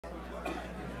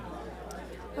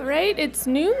All right, it's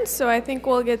noon, so I think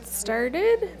we'll get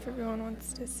started if everyone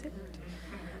wants to sit.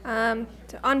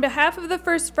 On behalf of the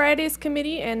First Fridays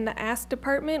Committee and the Ask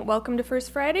Department, welcome to First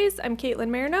Fridays. I'm Caitlin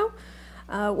Maragnow.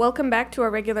 Welcome back to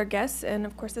our regular guests, and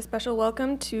of course a special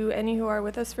welcome to any who are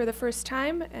with us for the first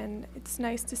time, and it's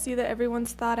nice to see that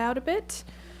everyone's thawed out a bit.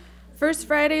 First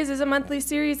Fridays is a monthly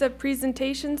series of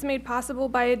presentations made possible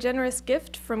by a generous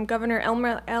gift from Governor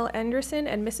Elmer L. Anderson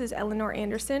and Mrs. Eleanor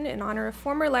Anderson in honor of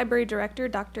former library director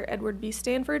Dr. Edward B.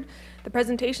 Stanford. The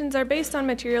presentations are based on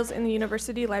materials in the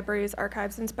University Library's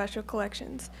archives and special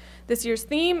collections. This year's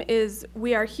theme is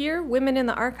We Are Here, Women in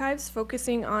the Archives,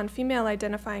 focusing on female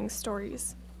identifying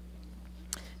stories.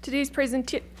 Today's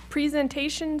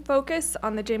presentation focus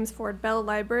on the James Ford Bell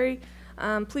Library.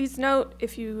 Please note,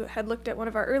 if you had looked at one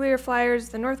of our earlier flyers,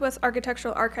 the Northwest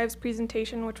Architectural Archives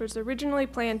presentation, which was originally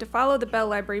planned to follow the Bell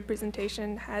Library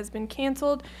presentation, has been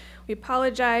canceled. We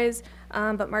apologize,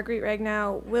 but Marguerite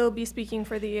Ragnow will be speaking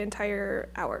for the entire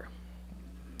hour.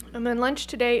 And then lunch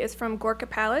today is from Gorka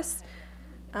Palace.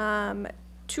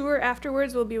 Tour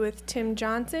afterwards will be with Tim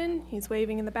Johnson. He's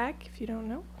waving in the back if you don't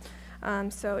know.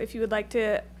 So if you would like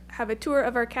to have a tour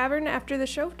of our cavern after the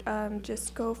show,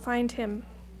 just go find him.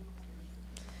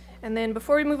 And then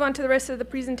before we move on to the rest of the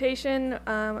presentation,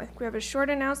 I think we have a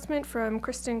short announcement from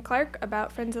Kristen Clark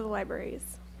about Friends of the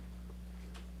Libraries.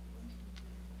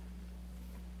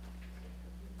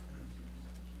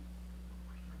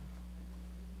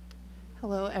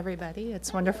 Hello, everybody.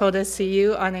 It's wonderful to see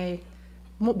you on a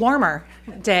warmer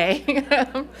day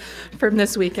from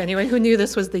this week. Anyway, who knew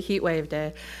this was the heat wave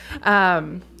day?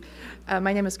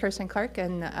 My name is Kirsten Clark,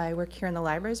 and I work here in the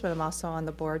libraries, but I'm also on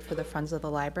the board for the Friends of the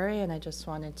Library, and I just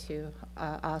wanted to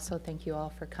also thank you all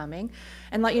for coming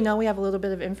and let you know we have a little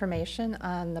bit of information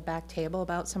on the back table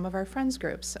about some of our friends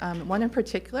groups. One in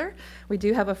particular, we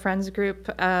do have a friends group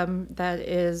that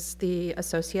is the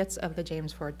Associates of the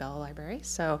James Ford Bell Library.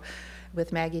 So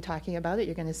with Maggie talking about it,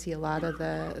 you're going to see a lot of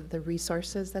the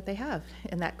resources that they have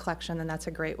in that collection, and that's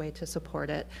a great way to support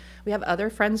it. We have other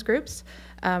friends groups.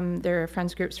 There are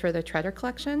friends groups for the Treader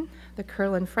Collection, the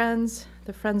Curlin Friends,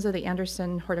 the Friends of the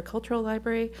Anderson Horticultural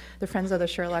Library, the Friends of the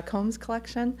Sherlock Holmes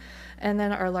Collection, and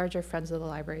then our larger Friends of the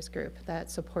Libraries group that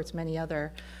supports many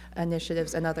other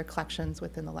initiatives and other collections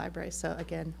within the library. So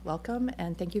again, welcome,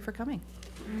 and thank you for coming.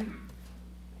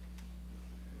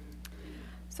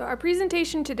 So our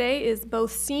presentation today is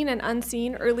Both Seen and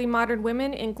Unseen, Early Modern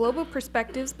Women in Global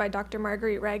Perspectives by Dr.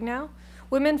 Marguerite Ragnow.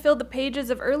 Women filled the pages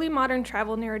of early modern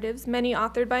travel narratives, many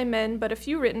authored by men, but a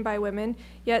few written by women,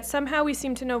 yet somehow we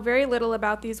seem to know very little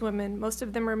about these women. Most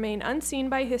of them remain unseen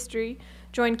by history.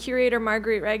 Join curator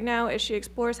Marguerite Ragnow as she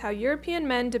explores how European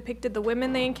men depicted the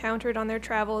women they encountered on their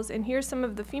travels and hear some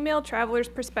of the female travelers'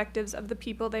 perspectives of the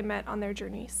people they met on their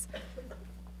journeys.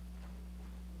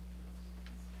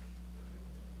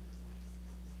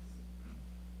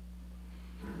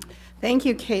 Thank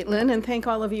you, Caitlin, and thank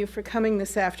all of you for coming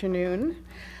this afternoon.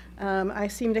 I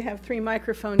seem to have 3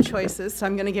 microphone choices, so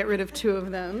I'm going to get rid of 2 of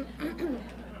them. And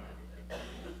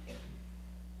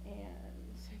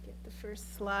get the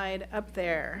first slide up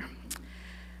there.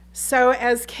 So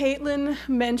as Caitlin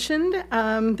mentioned,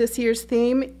 this year's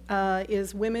theme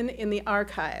is Women in the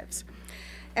Archives.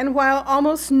 And while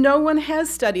almost no one has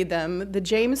studied them, the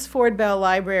James Ford Bell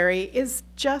Library is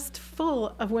just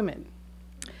full of women.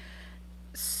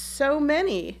 So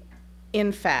many,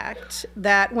 in fact,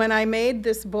 that when I made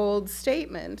this bold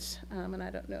statement, and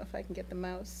I don't know if I can get the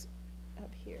mouse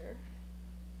up here.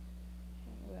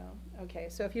 Well, okay,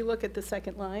 so if you look at the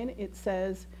second line, it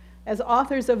says, as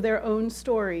authors of their own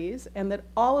stories, and that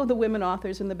all of the women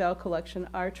authors in the Bell collection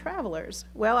are travelers.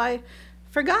 Well, I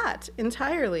forgot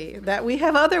entirely that we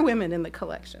have other women in the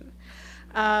collection.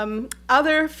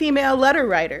 Other female letter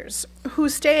writers who,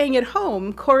 staying at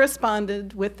home,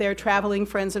 corresponded with their traveling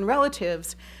friends and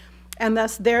relatives, and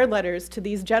thus their letters to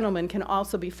these gentlemen can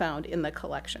also be found in the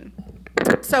collection.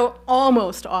 So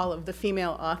almost all of the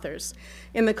female authors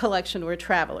in the collection were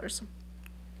travelers.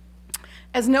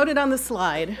 As noted on the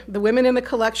slide, the women in the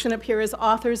collection appear as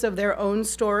authors of their own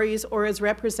stories or as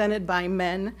represented by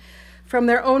men from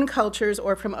their own cultures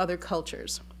or from other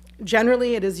cultures.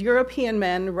 Generally, it is European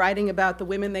men writing about the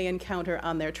women they encounter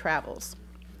on their travels.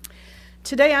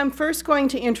 Today, I'm first going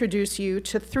to introduce you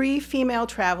to 3 female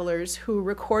travelers who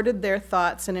recorded their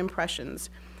thoughts and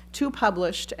impressions, 2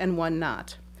 published and 1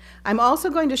 not. I'm also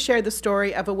going to share the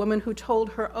story of a woman who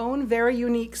told her own very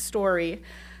unique story,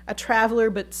 a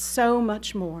traveler, but so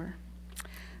much more.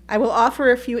 I will offer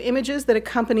a few images that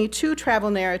accompany 2 travel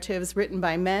narratives written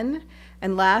by men,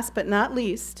 and last but not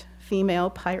least, female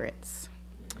pirates.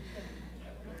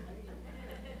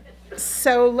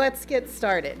 So let's get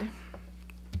started.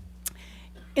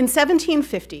 In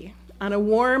 1750, on a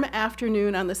warm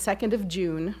afternoon on the 2nd of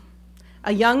June,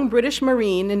 a young British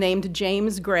Marine named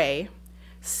James Gray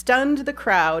stunned the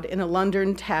crowd in a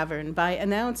London tavern by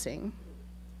announcing,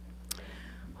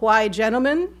 "Why,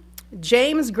 gentlemen,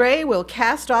 James Gray will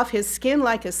cast off his skin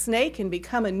like a snake and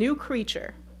become a new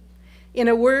creature. In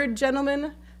a word,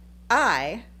 gentlemen,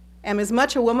 I am as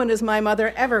much a woman as my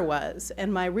mother ever was,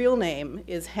 and my real name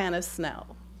is Hannah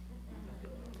Snell."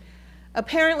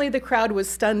 Apparently, the crowd was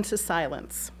stunned to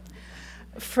silence.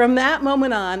 From that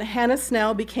moment on, Hannah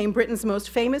Snell became Britain's most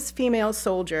famous female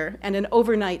soldier and an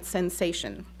overnight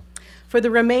sensation. For the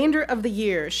remainder of the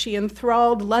year, she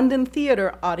enthralled London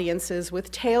theater audiences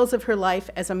with tales of her life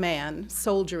as a man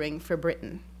soldiering for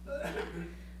Britain.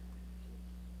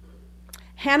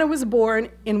 Hannah was born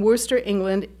in Worcester,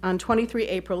 England on 23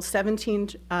 April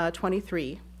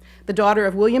 1723, the daughter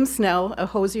of William Snell, a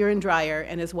hosier and dryer,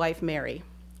 and his wife Mary.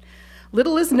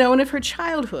 Little is known of her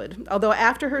childhood, although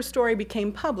after her story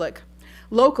became public,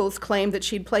 locals claimed that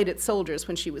she'd played at soldiers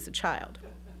when she was a child.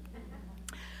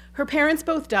 Her parents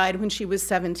both died when she was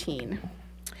 17.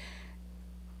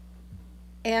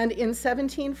 And in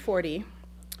 1740,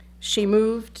 she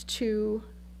moved to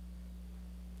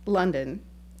London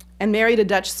and married a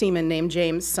Dutch seaman named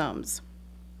James Sums.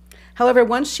 However,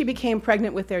 once she became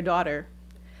pregnant with their daughter,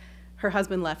 her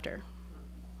husband left her.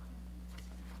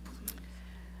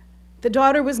 The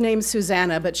daughter was named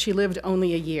Susanna, but she lived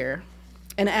only a year.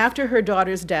 And after her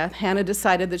daughter's death, Hannah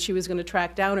decided that she was going to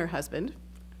track down her husband.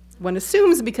 One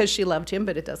assumes because she loved him,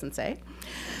 but it doesn't say.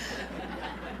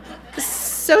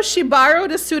 So she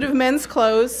borrowed a suit of men's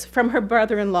clothes from her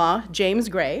brother-in-law, James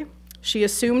Gray. She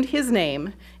assumed his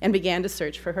name and began to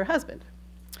search for her husband.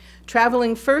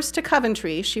 Traveling first to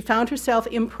Coventry, she found herself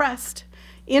impressed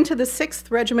into the 6th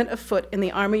Regiment of Foot in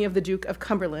the Army of the Duke of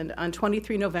Cumberland on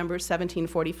 23 November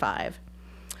 1745.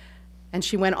 And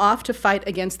she went off to fight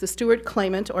against the Stuart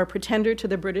claimant or pretender to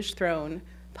the British throne,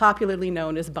 popularly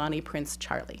known as Bonnie Prince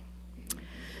Charlie.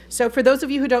 So for those of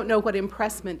you who don't know what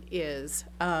impressment is,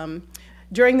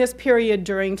 during this period,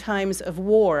 during times of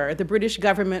war, the British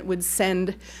government would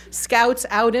send scouts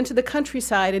out into the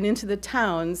countryside and into the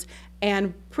towns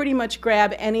and pretty much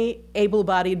grab any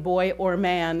able-bodied boy or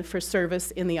man for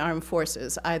service in the armed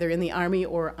forces, either in the army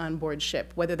or on board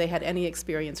ship, whether they had any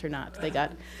experience or not. They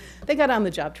got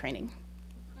on-the-job training.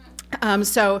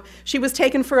 So she was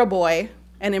taken for a boy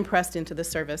and impressed into the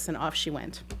service, and off she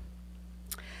went.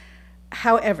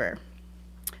 However,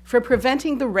 for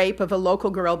preventing the rape of a local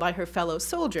girl by her fellow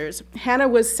soldiers, Hannah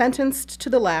was sentenced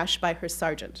to the lash by her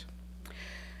sergeant.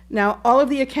 Now, all of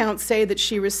the accounts say that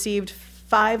she received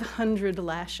 500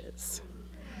 lashes.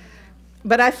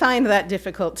 But I find that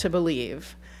difficult to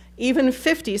believe. Even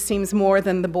 50 seems more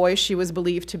than the boy she was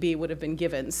believed to be would have been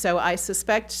given. So I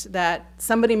suspect that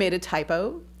somebody made a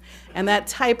typo, and that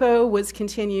typo was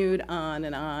continued on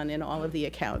in all of the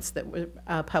accounts that were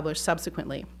published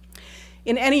subsequently.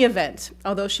 In any event,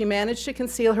 although she managed to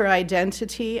conceal her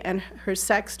identity and her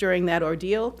sex during that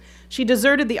ordeal, she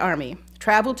deserted the army,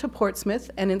 traveled to Portsmouth,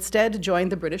 and instead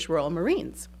joined the British Royal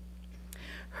Marines.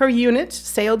 Her unit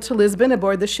sailed to Lisbon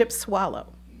aboard the ship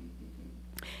Swallow.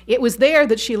 It was there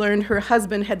that she learned her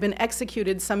husband had been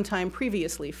executed sometime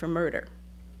previously for murder.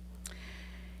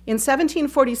 In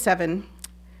 1747,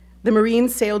 the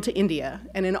Marines sailed to India,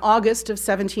 and in August of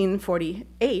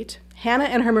 1748, Hannah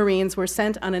and her Marines were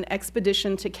sent on an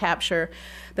expedition to capture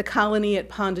the colony at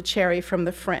Pondicherry from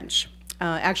the French,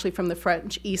 actually from the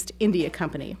French East India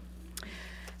Company.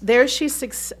 There she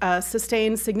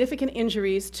sustained significant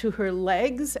injuries to her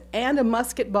legs and a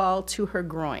musket ball to her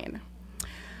groin.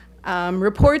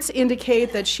 Reports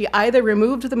indicate that she either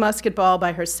removed the musket ball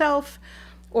by herself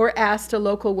or asked a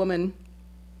local woman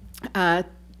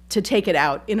to take it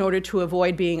out in order to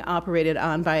avoid being operated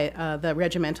on by the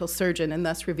regimental surgeon and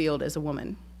thus revealed as a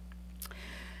woman.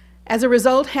 As a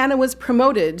result, Hannah was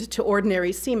promoted to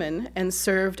ordinary seaman and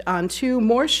served on 2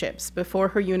 more ships before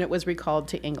her unit was recalled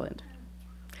to England.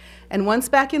 And once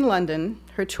back in London,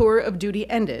 her tour of duty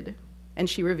ended, and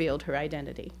she revealed her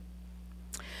identity.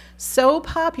 So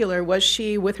popular was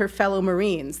she with her fellow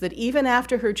Marines that even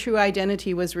after her true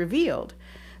identity was revealed,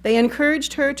 they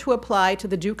encouraged her to apply to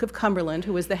the Duke of Cumberland,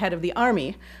 who was the head of the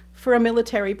army, for a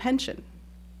military pension.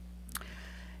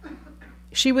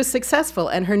 She was successful,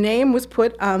 and her name was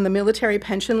put on the military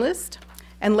pension list,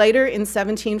 and later in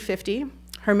 1750,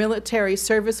 her military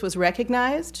service was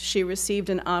recognized, she received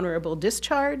an honorable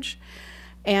discharge,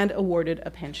 and awarded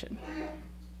a pension.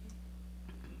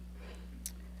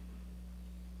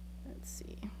 Let's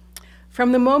see.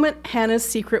 From the moment Hannah's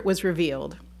secret was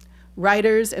revealed,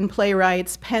 writers and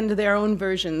playwrights penned their own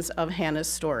versions of Hannah's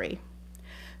story.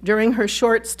 During her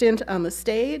short stint on the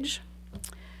stage,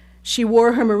 she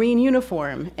wore her Marine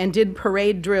uniform and did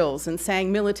parade drills and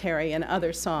sang military and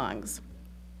other songs.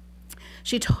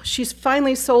 She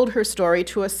finally sold her story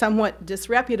to a somewhat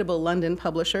disreputable London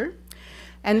publisher,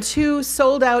 and 2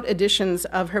 sold-out editions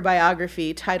of her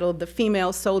biography titled The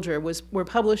Female Soldier were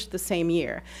published the same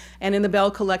year. And in the Bell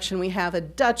collection, we have a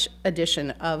Dutch edition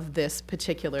of this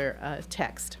particular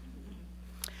text.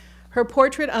 Her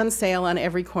portrait on sale on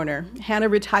every corner, Hannah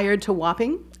retired to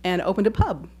Wapping and opened a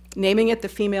pub, naming it the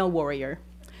Female Warrior.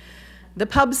 The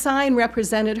pub sign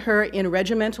represented her in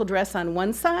regimental dress on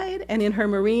one side and in her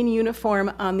Marine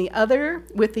uniform on the other,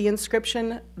 with the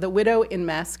inscription, "The Widow in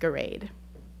Masquerade."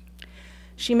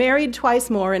 She married twice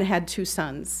more and had 2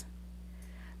 sons.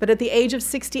 But at the age of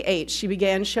 68, she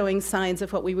began showing signs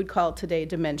of what we would call today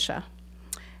dementia.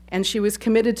 And she was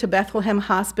committed to Bethlehem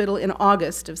Hospital in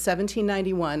August of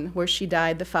 1791, where she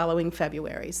died the following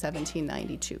February,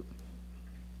 1792.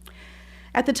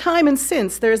 At the time and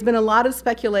since, there has been a lot of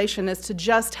speculation as to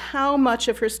just how much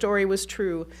of her story was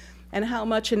true and how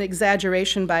much an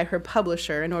exaggeration by her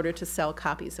publisher in order to sell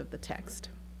copies of the text.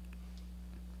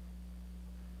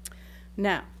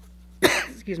 Now,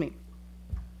 excuse me.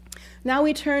 Now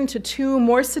we turn to 2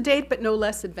 more sedate but no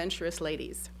less adventurous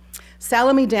ladies,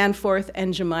 Salome Danforth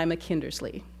and Jemima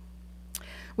Kindersley.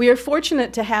 We are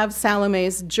fortunate to have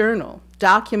Salome's journal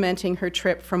documenting her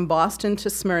trip from Boston to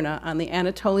Smyrna on the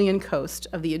Anatolian coast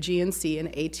of the Aegean Sea in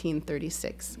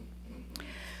 1836.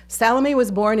 Salome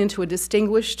was born into a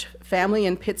distinguished family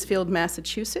in Pittsfield,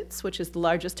 Massachusetts, which is the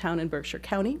largest town in Berkshire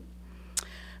County.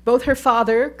 Both her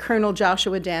father, Colonel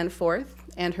Joshua Danforth,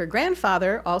 and her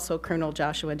grandfather, also Colonel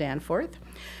Joshua Danforth,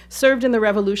 served in the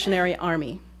Revolutionary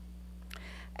Army.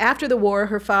 After the war,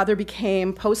 her father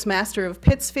became postmaster of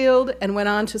Pittsfield and went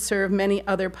on to serve many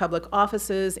other public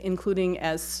offices, including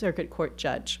as circuit court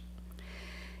judge.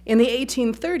 In the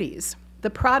 1830s, the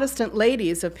Protestant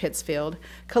ladies of Pittsfield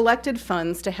collected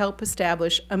funds to help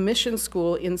establish a mission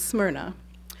school in Smyrna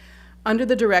under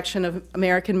the direction of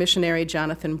American missionary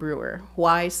Jonathan Brewer.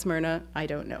 Why Smyrna, I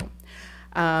don't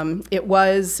know. It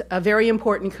was a very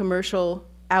important commercial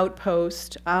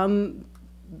outpost on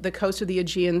the coast of the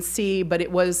Aegean Sea, but it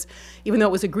was, even though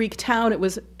it was a Greek town, it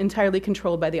was entirely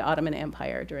controlled by the Ottoman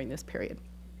Empire during this period.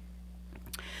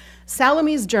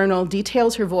 Salome's journal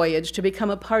details her voyage to become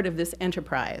a part of this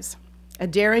enterprise, a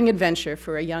daring adventure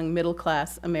for a young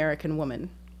middle-class American woman.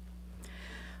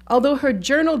 Although her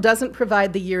journal doesn't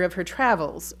provide the year of her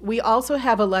travels, we also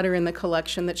have a letter in the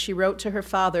collection that she wrote to her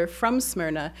father from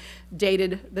Smyrna,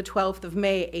 dated the 12th of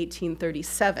May,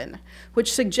 1837,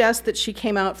 which suggests that she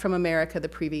came out from America the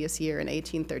previous year in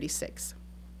 1836.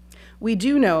 We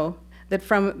do know that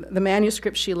from the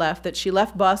manuscript she left, that she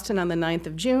left Boston on the 9th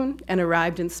of June and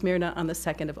arrived in Smyrna on the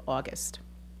 2nd of August.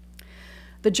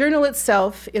 The journal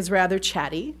itself is rather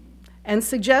chatty, and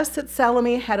suggests that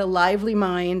Salome had a lively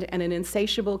mind and an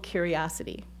insatiable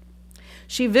curiosity.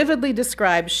 She vividly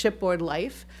describes shipboard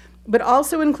life, but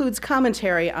also includes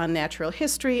commentary on natural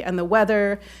history and the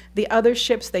weather, the other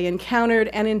ships they encountered,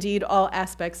 and indeed all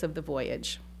aspects of the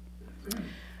voyage.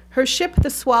 Her ship, the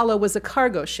Swallow, was a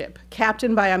cargo ship,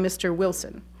 captained by a Mr.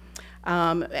 Wilson,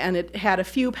 and it had a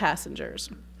few passengers.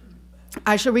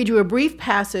 I shall read you a brief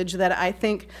passage that I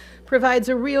think provides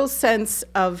a real sense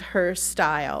of her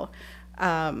style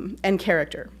and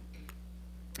character.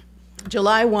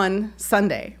 July 1,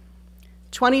 Sunday.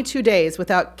 22 days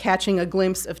without catching a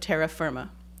glimpse of terra firma.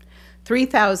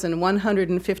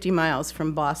 3,150 miles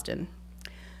from Boston.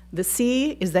 The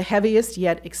sea is the heaviest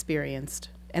yet experienced,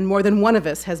 and more than one of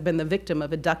us has been the victim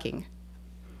of a ducking.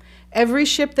 Every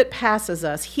ship that passes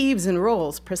us heaves and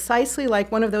rolls precisely like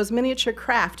one of those miniature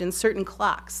craft in certain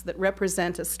clocks that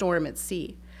represent a storm at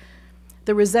sea.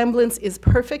 The resemblance is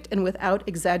perfect and without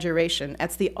exaggeration.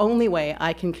 That's the only way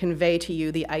I can convey to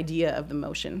you the idea of the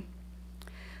motion.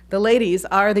 The ladies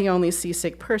are the only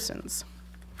seasick persons.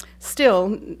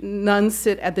 Still, none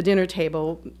sit at the dinner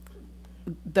table,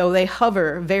 though they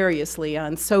hover variously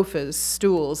on sofas,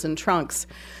 stools, and trunks,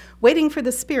 waiting for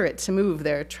the spirit to move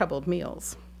their troubled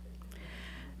meals.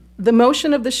 The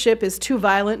motion of the ship is too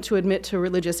violent to admit to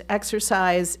religious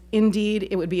exercise. Indeed,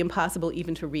 it would be impossible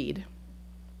even to read.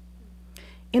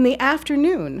 In the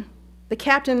afternoon, the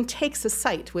captain takes a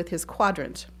sight with his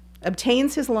quadrant,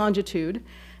 obtains his longitude,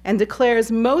 and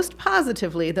declares most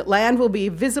positively that land will be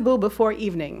visible before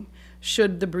evening,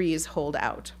 should the breeze hold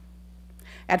out.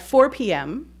 At 4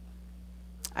 p.m.,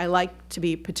 I like to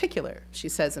be particular, she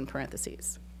says in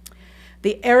parentheses,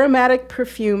 the aromatic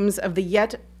perfumes of the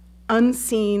yet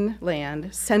unseen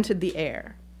land scented the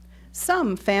air.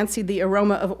 Some fancied the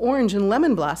aroma of orange and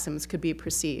lemon blossoms could be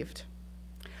perceived.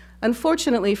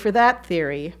 Unfortunately for that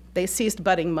theory, they ceased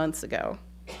budding months ago.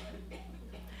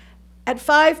 At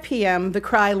 5 p.m., the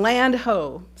cry, "Land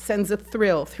ho!" sends a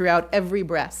thrill throughout every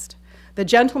breast. The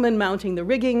gentlemen mounting the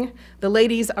rigging, the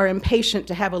ladies are impatient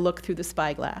to have a look through the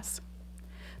spyglass.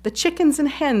 The chickens and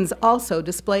hens also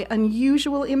display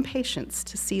unusual impatience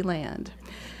to see land.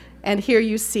 And here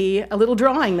you see a little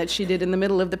drawing that she did in the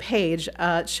middle of the page.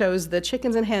 It shows the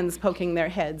chickens and hens poking their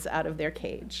heads out of their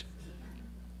cage.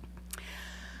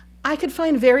 I could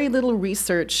find very little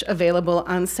research available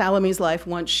on Salome's life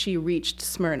once she reached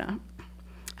Smyrna.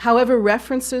 However,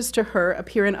 references to her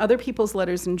appear in other people's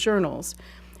letters and journals,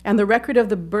 and the record of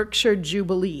the Berkshire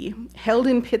Jubilee, held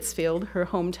in Pittsfield, her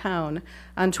hometown,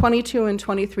 on 22 and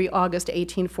 23 August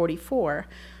 1844,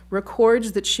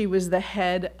 records that she was the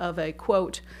head of a,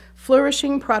 quote,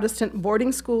 flourishing Protestant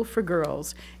boarding school for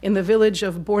girls in the village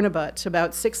of Bornabat,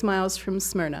 about 6 miles from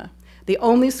Smyrna, the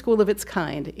only school of its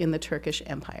kind in the Turkish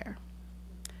Empire.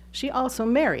 She also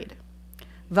married.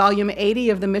 Volume 80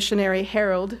 of the Missionary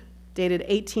Herald, dated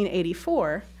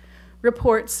 1884,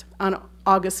 reports on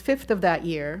August 5th of that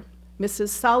year, Mrs.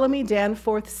 Salome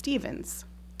Danforth Stevens,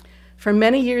 for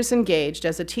many years engaged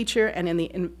as a teacher and in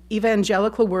the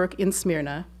evangelical work in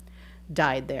Smyrna,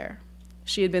 died there.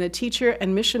 She had been a teacher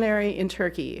and missionary in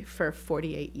Turkey for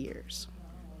 48 years.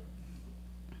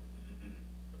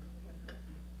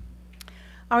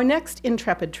 Our next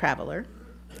intrepid traveler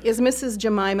is Mrs.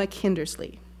 Jemima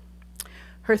Kindersley.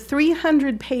 Her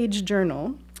 300-page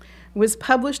journal was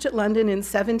published at London in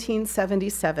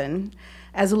 1777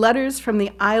 as letters from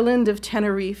the island of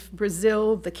Tenerife,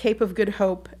 Brazil, the Cape of Good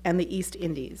Hope, and the East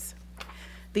Indies.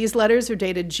 These letters are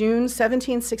dated June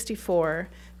 1764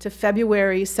 to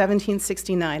February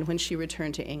 1769, when she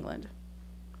returned to England.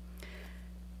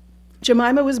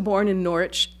 Jemima was born in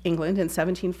Norwich, England in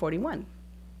 1741.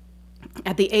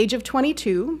 At the age of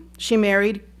 22, she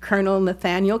married Colonel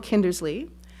Nathaniel Kindersley,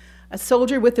 a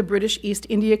soldier with the British East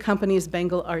India Company's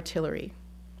Bengal Artillery.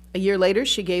 A year later,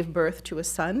 she gave birth to a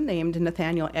son named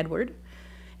Nathaniel Edward,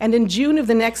 and in June of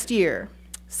the next year,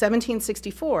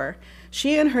 1764,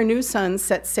 she and her new son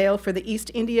set sail for the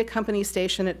East India Company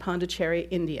station at Pondicherry,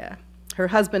 India, her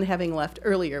husband having left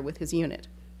earlier with his unit.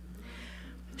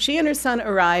 She and her son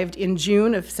arrived in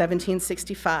June of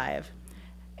 1765,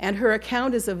 and her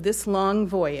account is of this long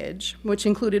voyage, which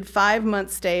included 5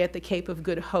 months' stay at the Cape of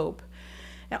Good Hope.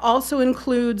 It also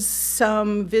includes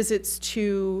some visits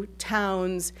to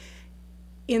towns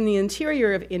in the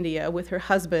interior of India with her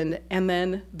husband, and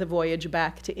then the voyage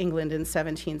back to England in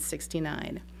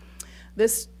 1769.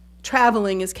 This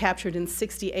traveling is captured in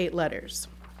 68 letters.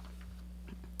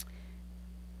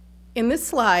 In this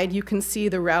slide, you can see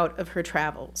the route of her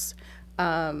travels.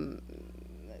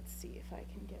 Let's see if I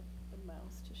can get the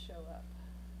mouse to show up.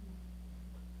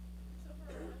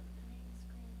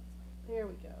 There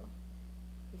we go.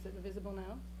 Is it visible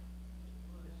now?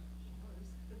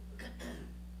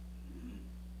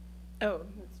 Oh,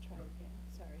 let's try again.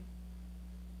 Sorry.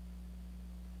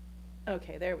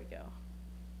 Okay, there we go.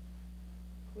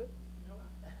 Whoop.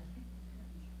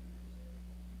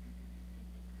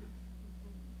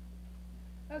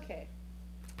 Okay.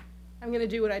 I'm going to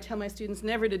do what I tell my students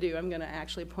never to do. I'm going to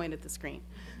actually point at the screen.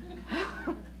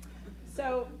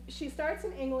 So she starts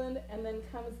in England and then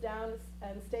comes down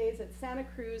and stays at Santa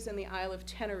Cruz in the Isle of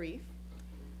Tenerife.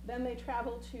 Then they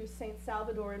travel to St.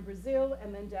 Salvador in Brazil,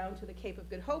 and then down to the Cape of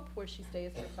Good Hope, where she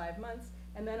stays for 5 months,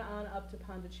 and then on up to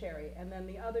Pondicherry. And then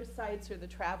the other sites are the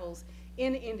travels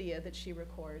in India that she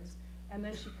records. And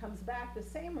then she comes back the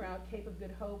same route, Cape of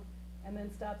Good Hope, and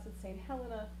then stops at St.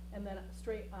 Helena, and then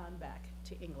straight on back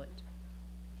to England.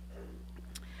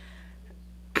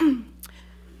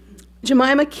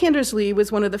 Jemima Kindersley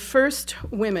was one of the first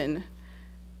women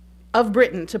of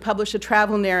Britain to publish a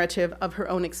travel narrative of her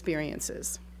own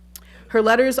experiences. Her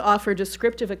letters offer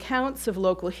descriptive accounts of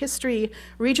local history,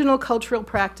 regional cultural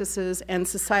practices, and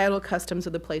societal customs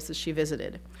of the places she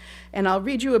visited. And I'll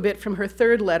read you a bit from her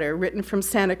third letter, written from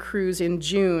Santa Cruz in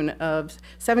June of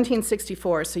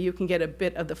 1764, so you can get a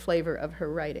bit of the flavor of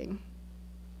her writing.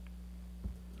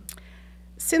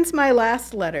 Since my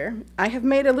last letter, I have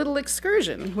made a little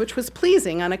excursion, which was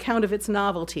pleasing on account of its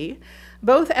novelty,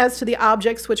 both as to the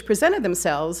objects which presented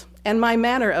themselves and my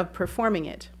manner of performing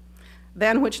it,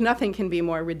 than which nothing can be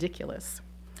more ridiculous.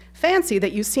 Fancy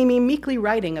that you see me meekly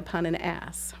riding upon an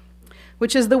ass,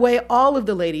 which is the way all of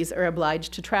the ladies are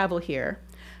obliged to travel here,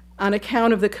 on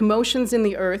account of the commotions in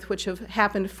the earth which have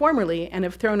happened formerly and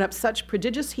have thrown up such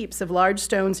prodigious heaps of large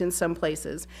stones in some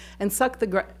places, and sunk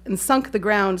the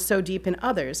ground so deep in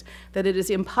others, that it is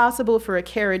impossible for a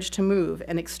carriage to move,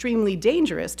 and extremely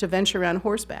dangerous to venture on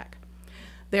horseback.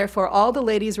 Therefore, all the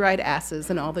ladies ride asses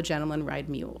and all the gentlemen ride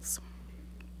mules.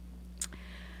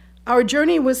 Our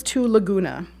journey was to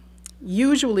Laguna,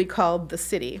 usually called the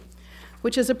city,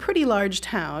 which is a pretty large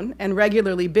town and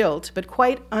regularly built, but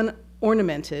quite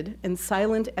unornamented and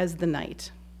silent as the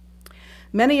night.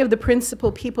 Many of the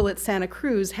principal people at Santa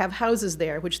Cruz have houses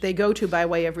there, which they go to by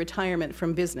way of retirement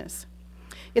from business.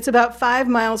 It's about 5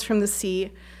 miles from the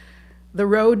sea. The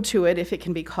road to it, if it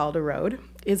can be called a road,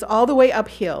 is all the way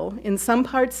uphill, in some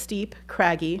parts steep,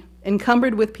 craggy,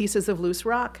 encumbered with pieces of loose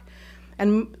rock,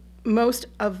 and most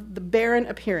of the barren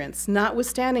appearance,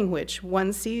 notwithstanding which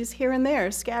one sees here and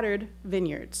there scattered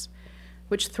vineyards,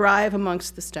 which thrive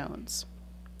amongst the stones.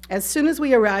 As soon as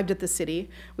we arrived at the city,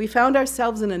 we found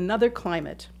ourselves in another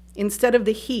climate. Instead of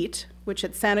the heat, which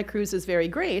at Santa Cruz is very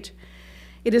great,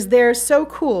 it is there so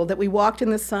cool that we walked in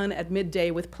the sun at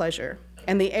midday with pleasure,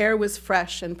 and the air was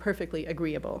fresh and perfectly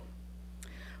agreeable.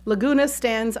 Laguna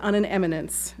stands on an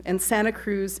eminence, and Santa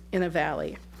Cruz in a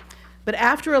valley. But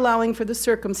after allowing for the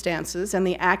circumstances and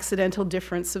the accidental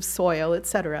difference of soil,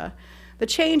 etc., the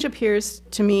change appears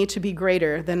to me to be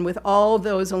greater than with all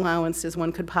those allowances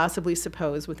one could possibly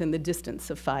suppose within the distance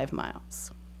of 5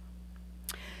 miles.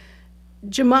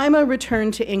 Jemima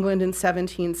returned to England in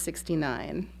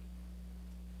 1769.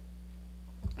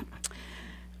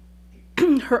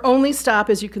 Her only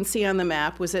stop, as you can see on the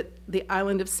map, was at the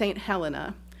island of St.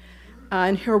 Helena,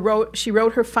 and she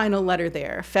wrote her final letter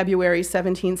there, February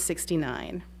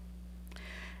 1769.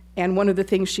 And one of the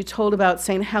things she told about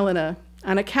St. Helena,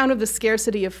 on account of the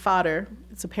scarcity of fodder,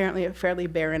 it's apparently a fairly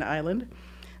barren island,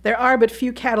 there are but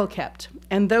few cattle kept,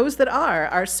 and those that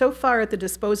are so far at the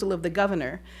disposal of the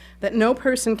governor that no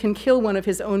person can kill one of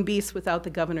his own beasts without the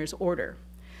governor's order,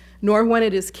 nor when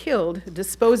it is killed,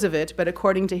 dispose of it but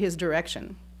according to his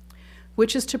direction,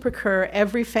 which is to procure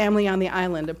every family on the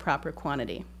island a proper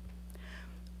quantity.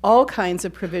 All kinds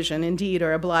of provision, indeed,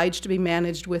 are obliged to be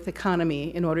managed with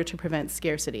economy in order to prevent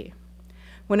scarcity.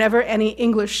 Whenever any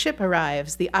English ship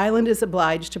arrives, the island is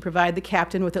obliged to provide the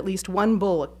captain with at least 1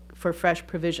 bull for fresh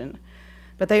provision,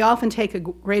 but they often take a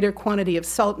greater quantity of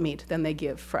salt meat than they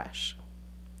give fresh.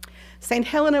 St.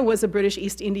 Helena was a British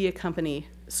East India Company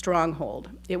stronghold.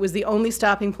 It was the only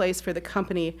stopping place for the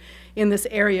company in this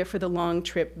area for the long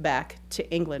trip back to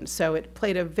England. So it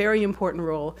played a very important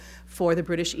role for the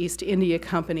British East India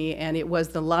Company, and it was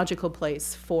the logical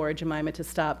place for Jemima to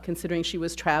stop, considering she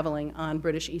was traveling on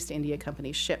British East India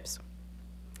Company ships.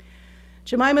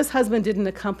 Jemima's husband didn't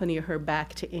accompany her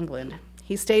back to England.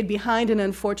 He stayed behind and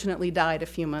unfortunately died a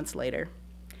few months later.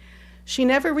 She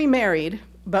never remarried,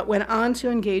 but went on to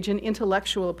engage in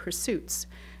intellectual pursuits.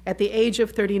 At the age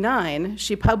of 39,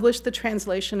 she published the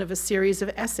translation of a series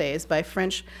of essays by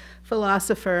French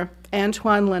philosopher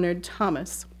Antoine Leonard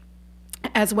Thomas,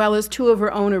 as well as 2 of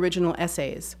her own original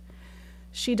essays.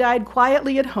 She died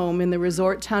quietly at home in the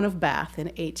resort town of Bath in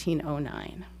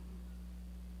 1809.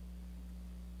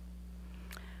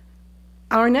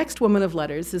 Our next woman of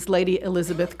letters is Lady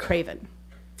Elizabeth Craven,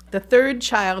 the 3rd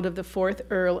child of the 4th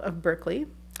Earl of Berkeley.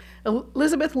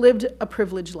 Elizabeth lived a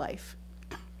privileged life,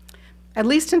 at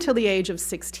least until the age of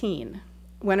 16,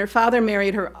 when her father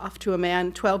married her off to a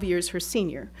man 12 years her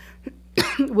senior,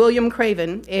 William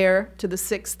Craven, heir to the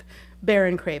 6th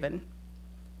Baron Craven.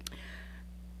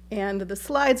 And the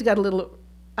slides got a little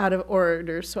out of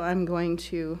order, so I'm going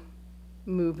to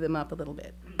move them up a little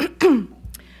bit.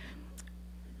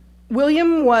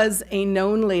 William was a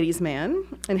known ladies' man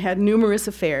and had numerous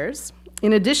affairs,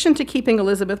 in addition to keeping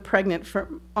Elizabeth pregnant for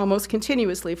almost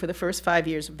continuously for the first 5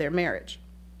 years of their marriage.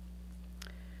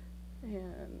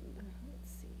 And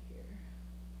let's see here.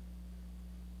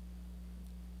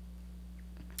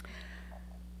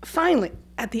 Finally,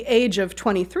 at the age of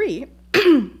 23,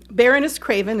 Baroness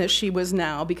Craven, as she was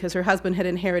now because her husband had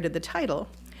inherited the title,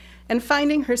 and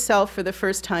finding herself for the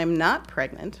first time not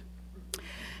pregnant,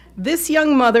 this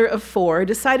young mother of 4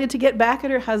 decided to get back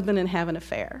at her husband and have an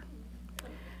affair.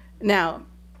 Now,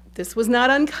 this was not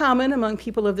uncommon among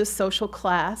people of this social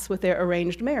class with their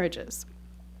arranged marriages.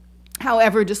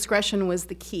 However, discretion was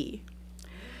the key,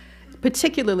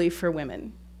 particularly for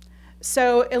women.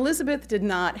 So Elizabeth did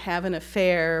not have an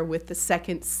affair with the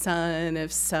 2nd son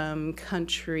of some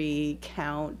country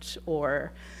count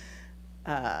or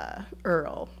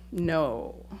earl.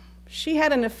 No. She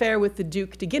had an affair with the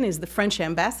Duke de Guises, the French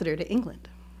ambassador to England.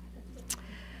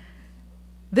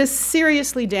 This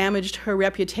seriously damaged her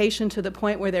reputation to the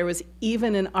point where there was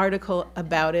even an article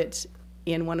about it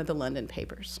in one of the London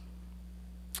papers.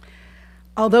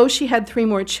 Although she had 3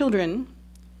 more children,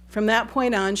 from that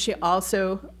point on, she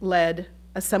also led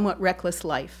a somewhat reckless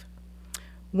life.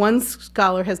 One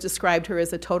scholar has described her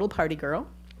as a total party girl.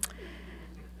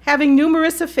 having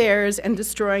numerous affairs and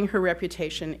destroying her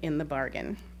reputation in the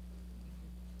bargain.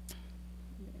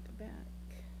 I'm going to go back.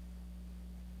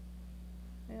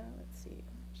 Yeah, let's see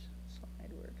which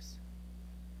slide works.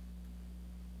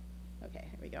 Okay,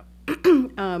 here we go.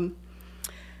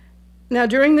 Now,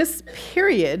 during this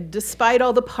period, despite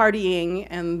all the partying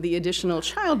and the additional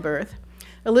childbirth,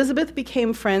 Elizabeth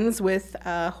became friends with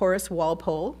Horace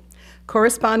Walpole,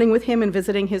 corresponding with him and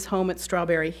visiting his home at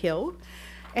Strawberry Hill.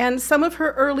 And some of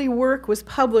her early work was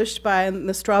published by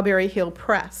the Strawberry Hill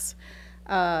Press.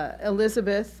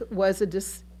 Elizabeth was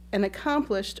an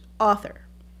accomplished author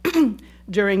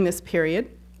during this period.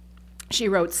 She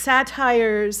wrote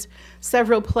satires,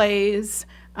 several plays,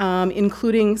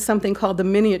 including something called The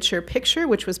Miniature Picture,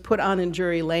 which was put on in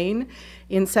Drury Lane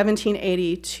in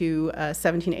 1780 to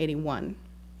 1781.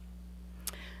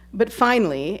 But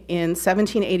finally, in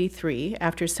 1783,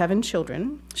 after 7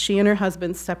 children, she and her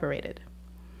husband separated.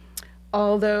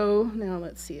 Although, now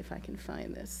let's see if I can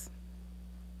find this.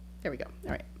 There we go,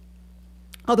 all right.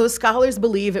 Although scholars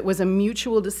believe it was a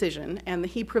mutual decision and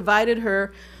that he provided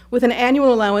her with an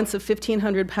annual allowance of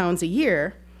 £1,500 a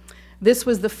year, this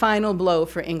was the final blow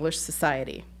for English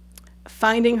society.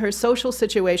 Finding her social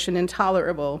situation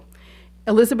intolerable,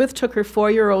 Elizabeth took her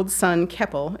 4-year-old son,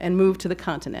 Keppel, and moved to the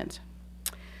continent.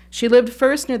 She lived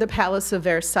first near the Palace of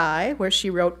Versailles, where she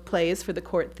wrote plays for the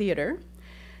court theater,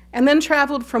 and then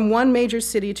traveled from one major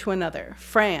city to another: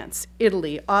 France,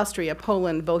 Italy, Austria,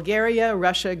 Poland, Bulgaria,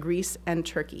 Russia, Greece, and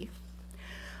Turkey.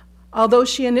 Although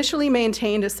she initially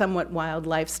maintained a somewhat wild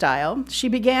lifestyle, she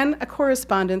began a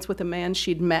correspondence with a man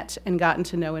she'd met and gotten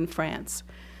to know in France,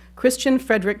 Christian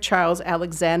Frederick Charles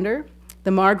Alexander,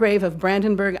 the Margrave of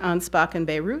Brandenburg, Ansbach, and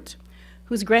Beirut,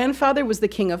 whose grandfather was the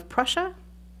King of Prussia,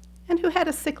 and who had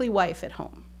a sickly wife at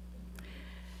home.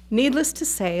 Needless to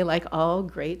say, like all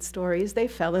great stories, they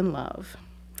fell in love.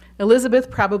 Elizabeth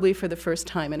probably for the first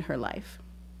time in her life.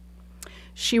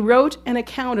 She wrote an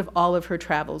account of all of her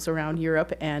travels around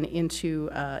Europe and into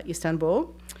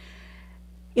Istanbul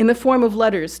in the form of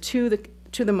letters to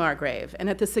the Margrave, and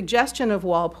at the suggestion of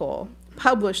Walpole,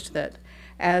 published that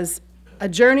as A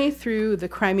Journey Through the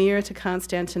Crimea to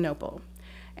Constantinople,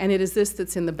 and it is this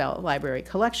that's in the Bell Library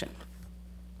collection.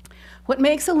 What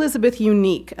makes Elizabeth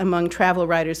unique among travel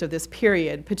writers of this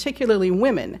period, particularly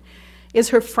women, is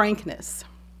her frankness.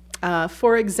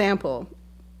 For example,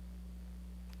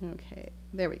 okay,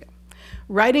 there we go.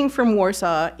 Writing from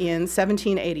Warsaw in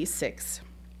 1786,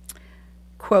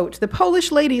 quote, "The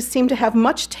Polish ladies seem to have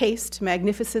much taste,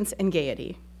 magnificence, and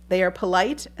gaiety. They are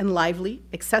polite and lively,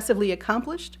 excessively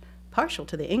accomplished, partial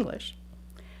to the English.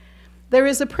 There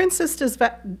is a Princess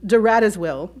de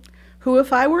Radziwill, who,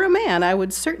 if I were a man, I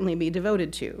would certainly be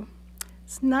devoted to."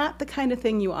 It's not the kind of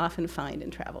thing you often find in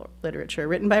travel literature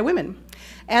written by women.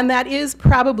 And that is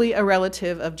probably a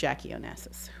relative of Jackie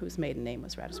Onassis, whose maiden name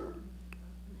was Radziwill.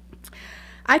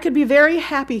 "I could be very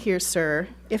happy here, sir,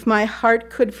 if my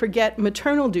heart could forget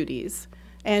maternal duties,"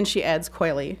 and she adds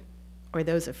coyly, "or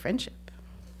those of friendship."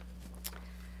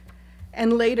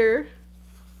 And later,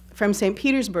 from St.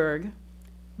 Petersburg,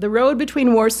 "The road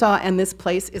between Warsaw and this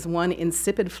place is one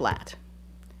insipid flat,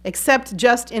 except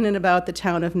just in and about the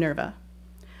town of Nerva.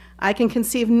 I can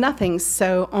conceive nothing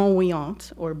so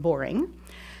ennuyant, or boring,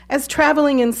 as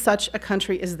traveling in such a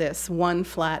country as this, one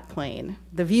flat plain,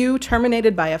 the view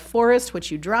terminated by a forest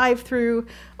which you drive through,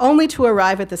 only to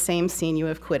arrive at the same scene you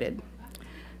have quitted.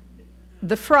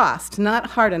 The frost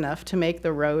not hard enough to make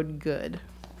the road good."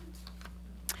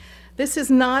 This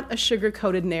is not a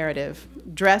sugar-coated narrative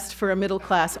dressed for a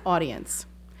middle-class audience,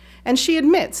 and she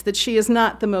admits that she is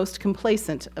not the most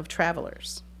complacent of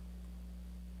travelers.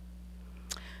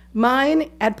 "Mine,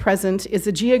 at present, is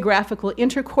a geographical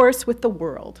intercourse with the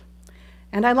world,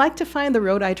 and I like to find the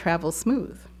road I travel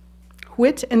smooth.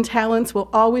 Wit and talents will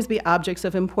always be objects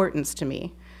of importance to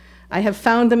me. I have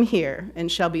found them here and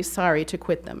shall be sorry to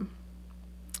quit them."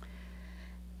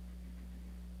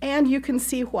 And you can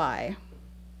see why.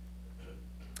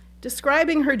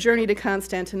 Describing her journey to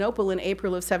Constantinople in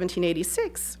April of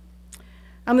 1786,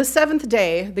 on the 7th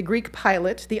day, the Greek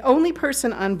pilot, the only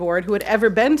person on board who had ever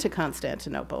been to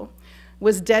Constantinople,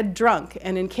 was dead drunk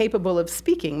and incapable of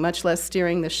speaking, much less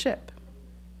steering the ship.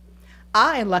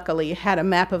 I, luckily, had a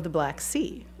map of the Black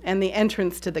Sea and the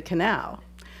entrance to the canal,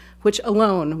 which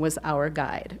alone was our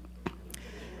guide.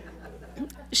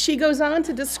 She goes on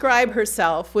to describe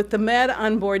herself with the med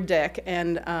on board deck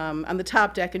and on the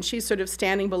top deck, and she's sort of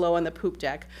standing below on the poop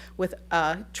deck with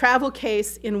a travel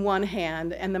case in one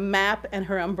hand and the map and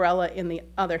her umbrella in the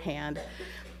other hand,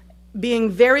 being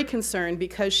very concerned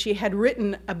because she had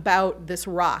written about this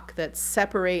rock that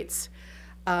separates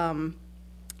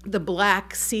the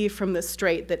Black Sea from the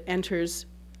strait that enters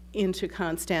into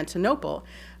Constantinople,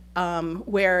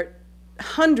 where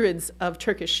hundreds of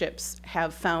Turkish ships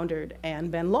have foundered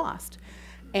and been lost.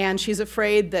 And she's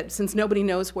afraid that since nobody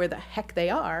knows where the heck they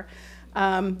are,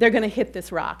 they're going to hit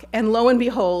this rock. And lo and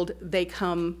behold, they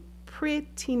come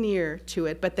pretty near to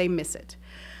it, but they miss it.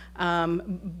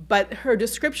 But her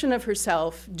description of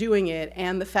herself doing it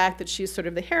and the fact that she's sort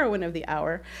of the heroine of the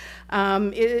hour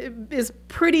is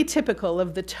pretty typical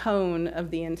of the tone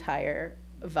of the entire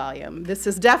volume. This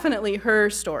is definitely her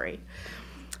story.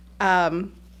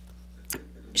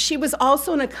 She was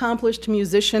also an accomplished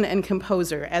musician and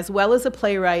composer, as well as a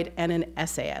playwright and an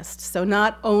essayist, so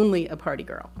not only a party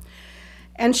girl.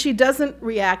 And she doesn't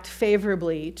react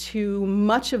favorably to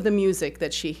much of the music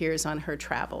that she hears on her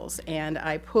travels. And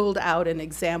I pulled out an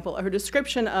example, her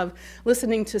description of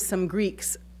listening to some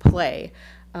Greeks play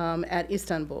at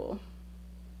Istanbul.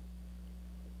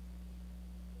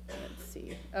 Let's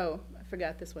see. Oh, I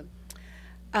forgot this one.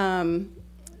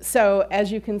 So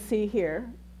as you can see here,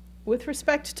 with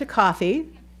respect to coffee,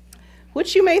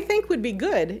 which you may think would be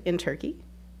good in Turkey,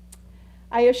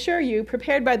 I assure you,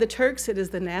 prepared by the Turks, it is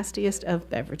the nastiest of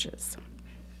beverages.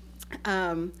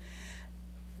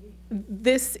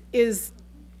 This is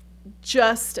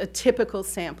just a typical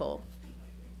sample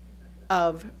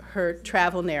of her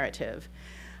travel narrative.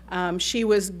 She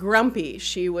was grumpy,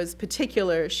 she was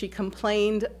particular, she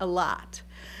complained a lot.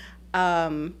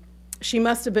 She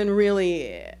must have been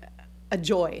really a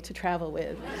joy to travel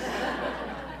with.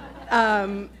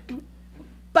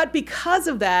 But because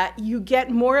of that, you get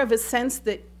more of a sense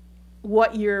that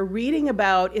what you're reading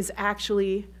about is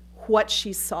actually what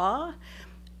she saw,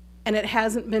 and it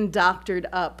hasn't been doctored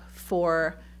up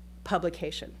for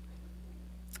publication.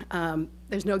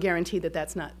 There's no guarantee that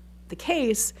that's not the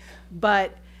case,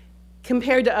 but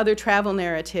compared to other travel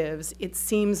narratives, it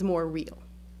seems more real.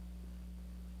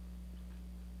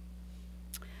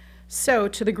 So,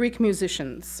 to the Greek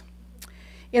musicians.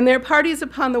 In their parties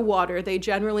upon the water, they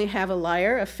generally have a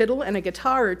lyre, a fiddle, and a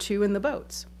guitar or two in the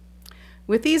boats.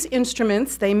 With these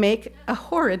instruments, they make a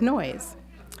horrid noise,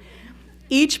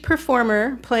 each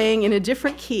performer playing in a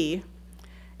different key,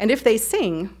 and if they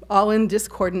sing, all in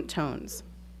discordant tones.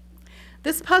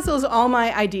 This puzzles all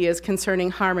my ideas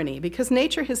concerning harmony, because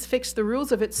nature has fixed the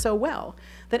rules of it so well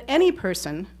that any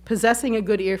person possessing a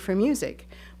good ear for music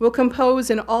will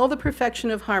compose in all the perfection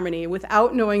of harmony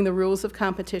without knowing the rules of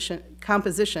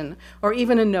composition or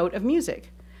even a note of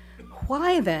music.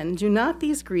 Why then do not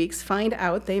these Greeks find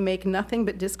out they make nothing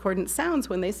but discordant sounds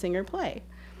when they sing or play?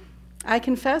 I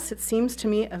confess it seems to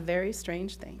me a very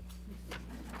strange thing.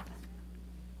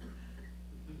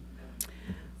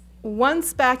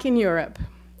 Once back in Europe,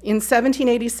 in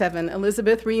 1787,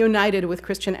 Elizabeth reunited with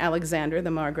Christian Alexander,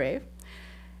 the Margrave,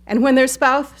 and when their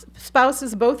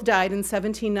spouses both died in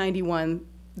 1791,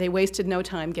 they wasted no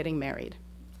time getting married.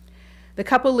 The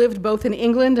couple lived both in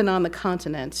England and on the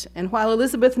continent, and while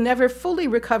Elizabeth never fully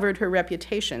recovered her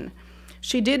reputation,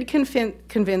 she did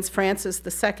convince Francis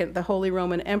II, the Holy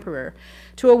Roman Emperor,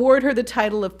 to award her the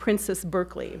title of Princess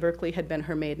Berkeley. Berkeley had been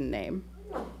her maiden name.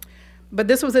 But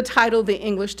this was a title the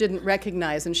English didn't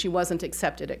recognize, and she wasn't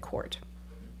accepted at court,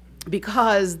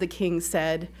 because the king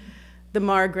said the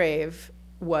Margrave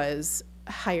was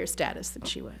higher status than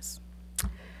she was.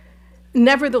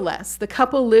 Nevertheless, the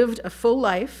couple lived a full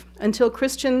life until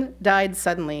Christian died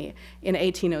suddenly in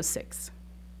 1806.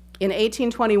 In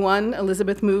 1821,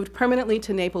 Elizabeth moved permanently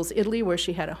to Naples, Italy, where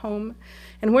she had a home,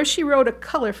 and where she wrote a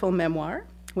colorful memoir,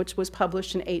 which was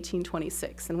published in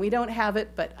 1826. And we don't have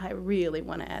it, but I really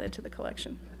want to add it to the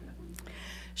collection.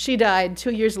 She died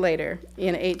 2 years later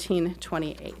in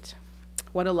 1828.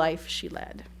 What a life she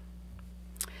led.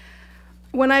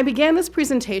 When I began this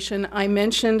presentation, I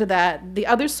mentioned that the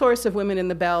other source of women in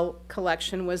the Bell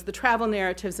collection was the travel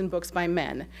narratives and books by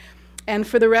men. And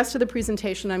for the rest of the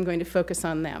presentation, I'm going to focus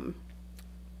on them.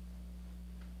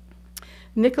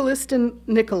 Nicolas de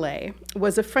Nicolay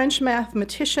was a French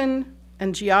mathematician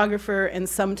and geographer and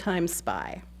sometimes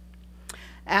spy.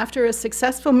 After a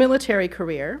successful military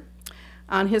career,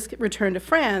 on his return to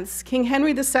France, King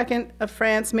Henry II of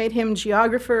France made him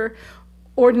geographer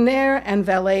ordinaire and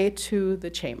valet to the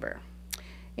chamber.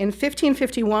 In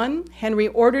 1551, Henry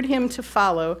ordered him to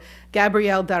follow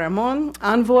Gabriel d'Aramon,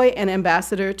 envoy and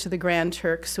ambassador to the Grand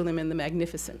Turk Suleiman the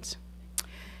Magnificent.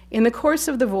 In the course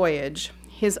of the voyage,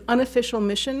 his unofficial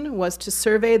mission was to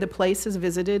survey the places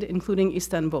visited, including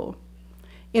Istanbul,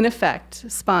 in effect,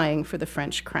 spying for the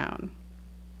French crown.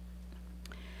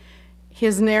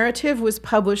 His narrative was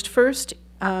published first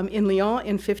in Lyon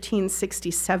in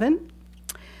 1567,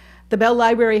 The Bell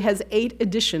Library has 8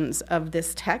 editions of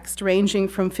this text, ranging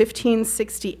from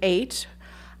 1568,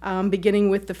 beginning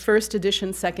with the first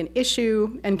edition, second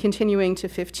issue, and continuing to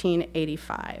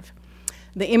 1585.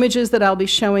 The images that I'll be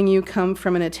showing you come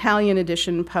from an Italian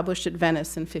edition published at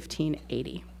Venice in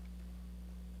 1580.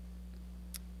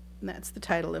 And that's the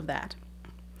title of that.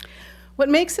 What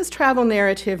makes his travel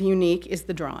narrative unique is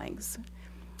the drawings.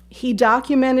 He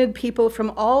documented people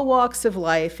from all walks of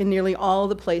life in nearly all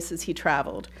the places he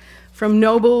traveled, from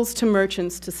nobles to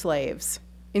merchants to slaves,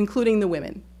 including the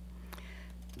women.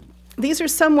 These are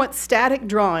somewhat static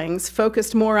drawings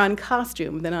focused more on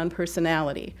costume than on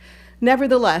personality.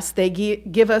 Nevertheless, they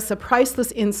give us a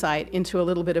priceless insight into a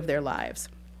little bit of their lives.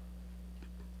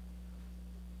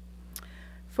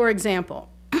 For example,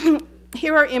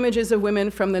 here are images of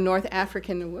women from the North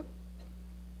African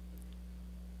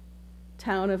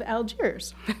town of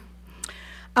Algiers.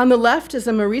 On the left is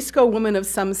a Morisco woman of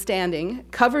some standing,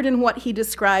 covered in what he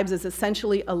describes as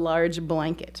essentially a large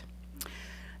blanket.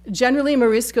 Generally,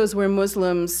 Moriscos were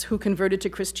Muslims who converted to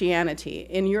Christianity,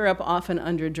 in Europe often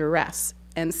under duress.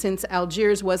 And since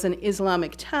Algiers was an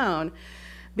Islamic town,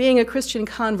 being a Christian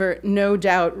convert no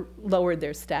doubt lowered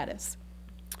their status.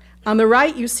 On the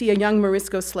right, you see a young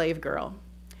Morisco slave girl.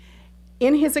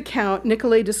 In his account,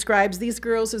 Nicolay describes these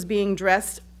girls as being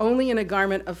dressed only in a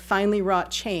garment of finely wrought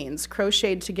chains,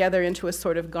 crocheted together into a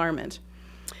sort of garment.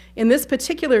 In this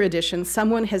particular edition,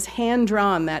 someone has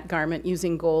hand-drawn that garment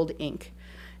using gold ink.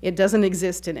 It doesn't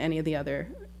exist in any of the other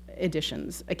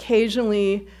editions.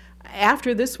 Occasionally,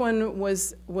 after this one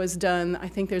was done, I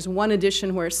think there's one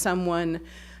edition where someone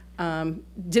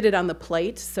did it on the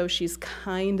plate, so she's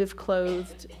kind of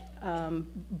clothed.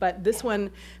 But this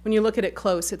one, when you look at it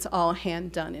close, it's all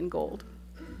hand done in gold.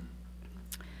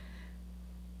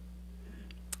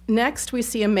 Next, we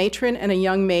see a matron and a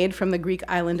young maid from the Greek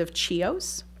island of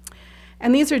Chios.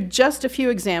 And these are just a few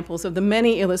examples of the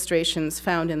many illustrations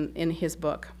found in his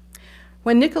book.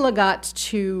 When Nicola got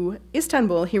to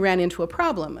Istanbul, he ran into a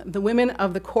problem. The women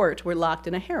of the court were locked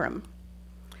in a harem.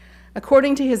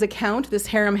 According to his account, this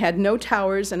harem had no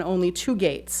towers and only 2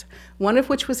 gates, one of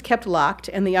which was kept locked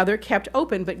and the other kept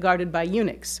open but guarded by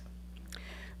eunuchs.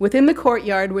 Within the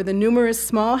courtyard were the numerous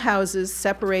small houses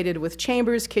separated with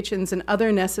chambers, kitchens, and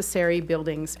other necessary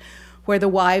buildings where the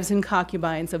wives and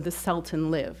concubines of the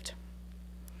Sultan lived.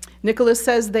 Nicholas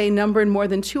says they numbered more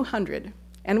than 200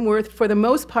 and were, for the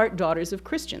most part, daughters of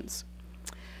Christians.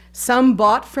 Some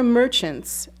bought from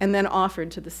merchants and then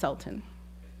offered to the Sultan.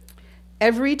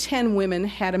 Every 10 women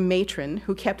had a matron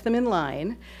who kept them in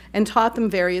line and taught them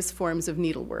various forms of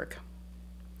needlework.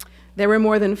 There were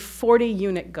more than 40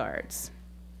 eunuch guards.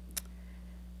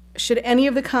 Should any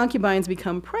of the concubines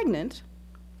become pregnant,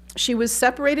 she was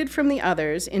separated from the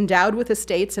others, endowed with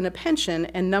estates and a pension,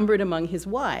 and numbered among his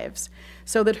wives,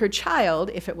 so that her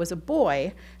child, if it was a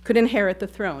boy, could inherit the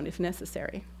throne if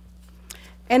necessary.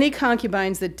 Any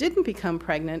concubines that didn't become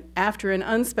pregnant, after an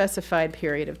unspecified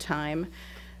period of time,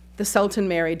 the Sultan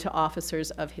married to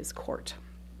officers of his court.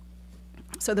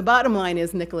 So the bottom line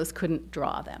is Nicholas couldn't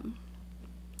draw them.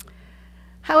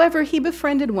 However, he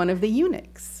befriended one of the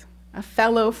eunuchs, a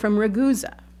fellow from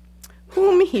Ragusa,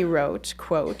 whom he wrote,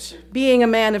 quote, being a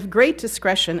man of great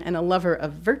discretion and a lover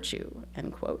of virtue,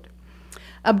 end quote,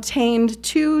 obtained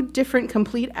 2 different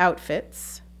complete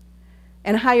outfits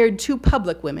and hired 2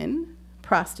 public women,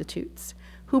 prostitutes,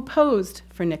 who posed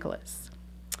for Nicholas.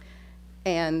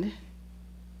 And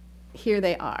here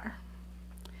they are.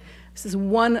 This is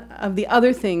one of the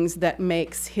other things that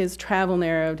makes his travel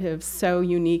narrative so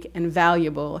unique and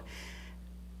valuable.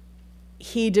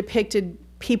 He depicted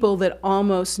people that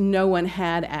almost no one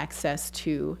had access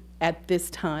to at this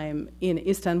time in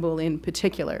Istanbul in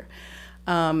particular.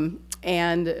 And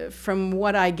from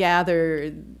what I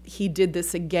gather, he did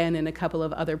this again in a couple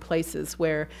of other places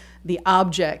where the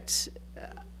object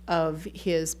of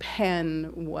his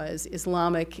pen was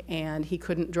Islamic and he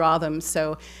couldn't draw them,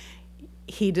 so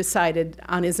he decided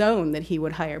on his own that he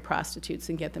would hire prostitutes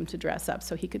and get them to dress up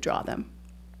so he could draw them.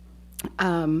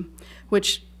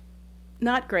 Which,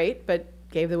 not great, but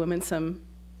gave the women some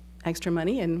extra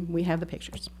money, and we have the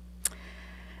pictures.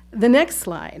 The next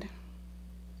slide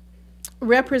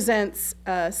represents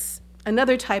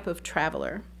another type of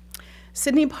traveler.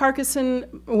 Sidney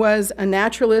Parkinson was a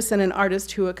naturalist and an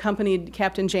artist who accompanied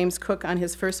Captain James Cook on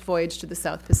his first voyage to the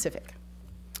South Pacific.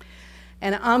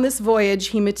 And on this voyage,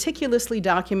 he meticulously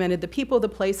documented the people, the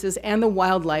places, and the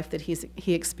wildlife that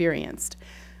he experienced.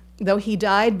 Though he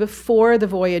died before the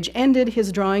voyage ended,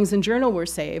 his drawings and journal were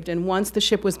saved, and once the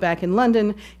ship was back in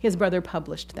London, his brother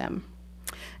published them.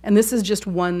 And this is just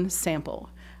one sample.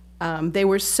 They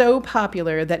were so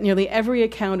popular that nearly every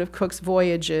account of Cook's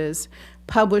voyages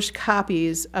published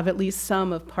copies of at least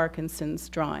some of Parkinson's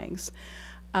drawings.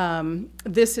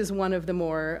 This is one of the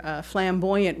more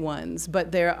flamboyant ones,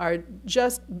 but they are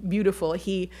just beautiful.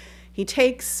 He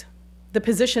takes the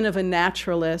position of a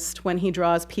naturalist when he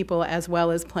draws people as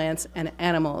well as plants and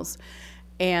animals.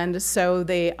 And so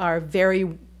they are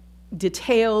very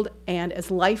detailed and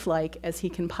as lifelike as he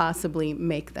can possibly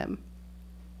make them.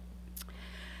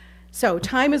 So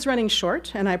time is running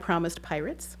short, and I promised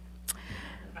pirates.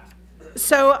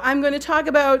 So I'm going to talk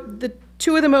about the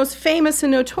two of the most famous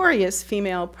and notorious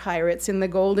female pirates in the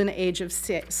golden age of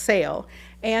sail,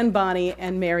 Anne Bonny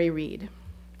and Mary Read.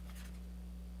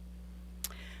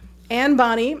 Anne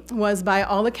Bonny was, by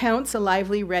all accounts, a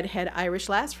lively redhead Irish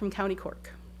lass from County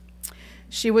Cork.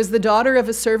 She was the daughter of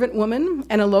a servant woman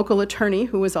and a local attorney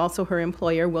who was also her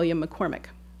employer, William McCormick.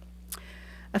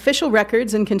 Official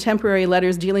records and contemporary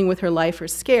letters dealing with her life are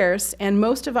scarce, and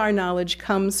most of our knowledge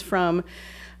comes from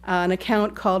an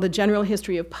account called A General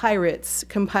History of Pirates,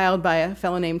 compiled by a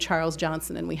fellow named Charles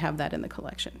Johnson, and we have that in the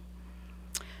collection.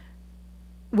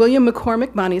 William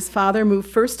McCormick, Bonny's father, moved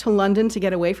first to London to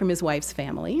get away from his wife's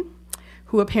family,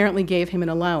 who apparently gave him an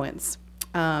allowance.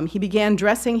 He began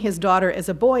dressing his daughter as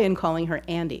a boy and calling her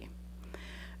Andy.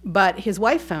 But his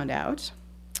wife found out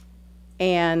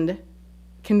and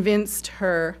convinced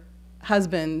her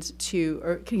family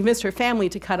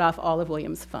to cut off all of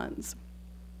William's funds.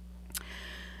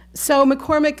 So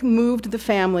McCormick moved the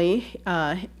family,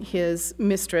 his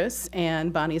mistress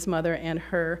and Bonny's mother and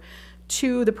her,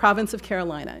 to the province of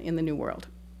Carolina in the New World.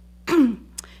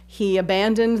 He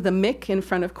abandoned the Mick in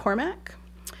front of Cormac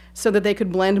so that they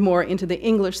could blend more into the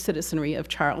English citizenry of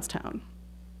Charlestown.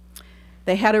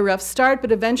 They had a rough start,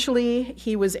 but eventually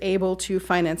he was able to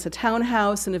finance a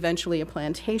townhouse and eventually a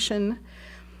plantation.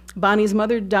 Bonny's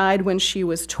mother died when she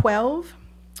was 12.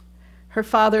 Her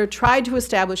father tried to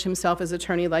establish himself as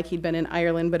attorney like he'd been in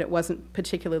Ireland, but it wasn't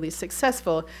particularly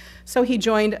successful, so he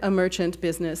joined a merchant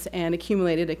business and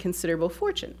accumulated a considerable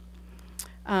fortune.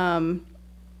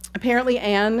 Apparently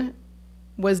Anne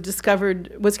was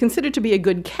considered to be a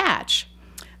good catch,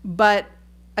 but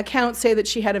accounts say that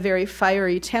she had a very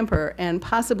fiery temper and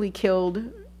possibly killed,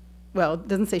 well, it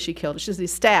doesn't say she killed, she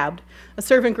says stabbed a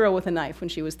servant girl with a knife when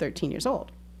she was 13 years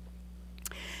old.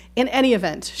 In any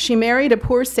event, she married a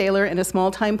poor sailor and a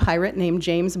small-time pirate named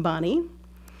James Bonny,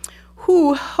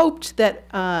 who hoped that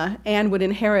Anne would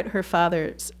inherit her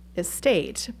father's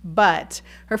estate, but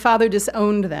her father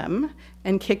disowned them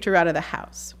and kicked her out of the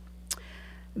house.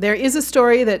 There is a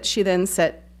story that she then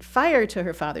set fire to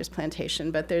her father's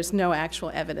plantation, but there's no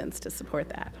actual evidence to support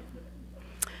that.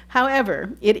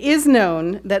 However, it is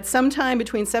known that sometime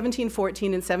between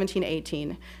 1714 and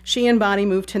 1718, she and Bonny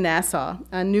moved to Nassau,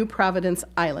 on New Providence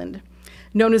Island,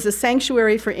 known as a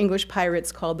sanctuary for English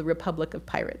pirates called the Republic of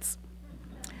Pirates.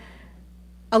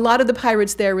 A lot of the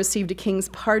pirates there received a king's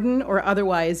pardon or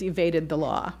otherwise evaded the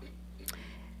law.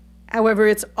 However,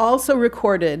 it's also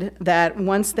recorded that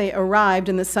once they arrived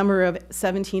in the summer of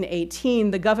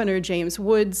 1718, the governor, James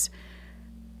Woods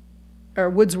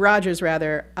Rogers,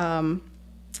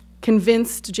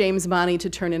 convinced James Bonny to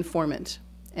turn informant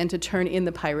and to turn in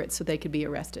the pirates so they could be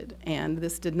arrested. And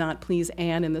this did not please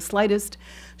Anne in the slightest.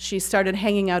 She started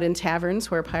hanging out in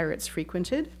taverns where pirates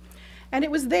frequented. And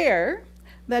it was there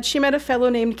that she met a fellow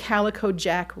named Calico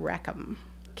Jack Rackham,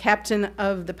 captain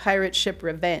of the pirate ship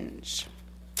Revenge.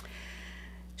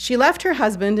 She left her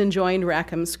husband and joined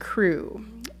Rackham's crew.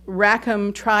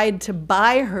 Rackham tried to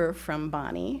buy her from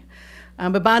Bonny,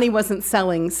 but Bonny wasn't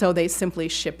selling, so they simply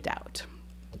shipped out.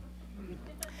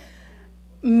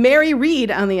 Mary Read,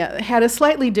 on the other, had a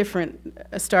slightly different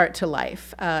start to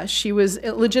life. She was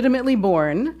legitimately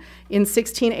born in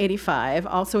 1685,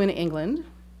 also in England.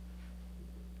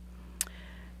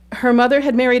 Her mother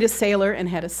had married a sailor and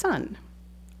had a son.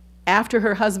 After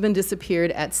her husband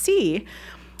disappeared at sea,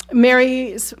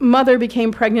 Mary's mother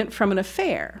became pregnant from an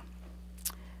affair.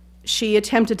 She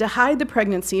attempted to hide the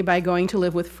pregnancy by going to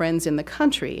live with friends in the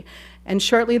country, and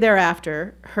shortly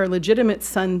thereafter, her legitimate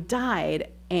son died,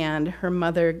 and her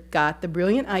mother got the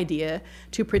brilliant idea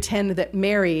to pretend that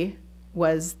Mary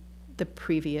was the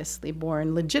previously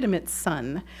born legitimate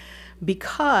son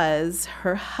because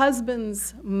her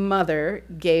husband's mother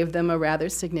gave them a rather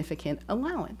significant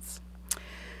allowance.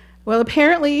 Well,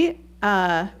 apparently,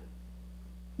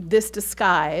 this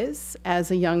disguise as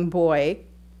a young boy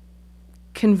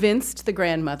convinced the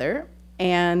grandmother,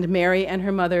 and Mary and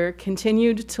her mother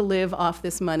continued to live off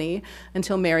this money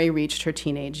until Mary reached her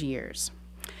teenage years.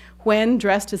 When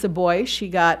dressed as a boy, she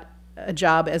got a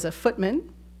job as a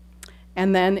footman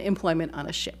and then employment on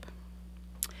a ship.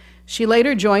 She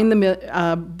later joined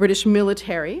the British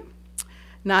military,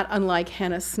 not unlike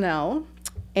Hannah Snell,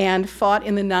 and fought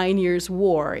in the 9 Years'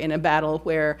 War in a battle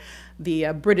where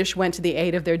the British went to the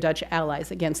aid of their Dutch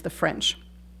allies against the French.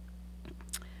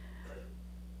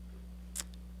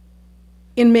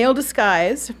 In male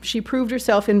disguise, she proved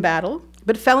herself in battle,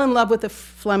 but fell in love with a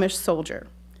Flemish soldier.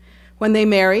 When they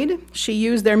married, she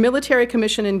used their military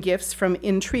commission and gifts from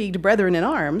intrigued brethren in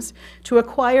arms to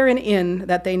acquire an inn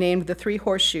that they named the Three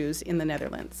Horseshoes in the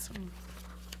Netherlands.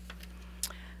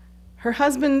 Her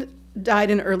husband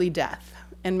died an early death,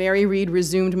 and Mary Read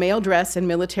resumed male dress and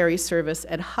military service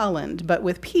at Holland, but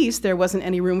with peace there wasn't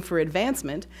any room for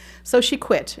advancement, so she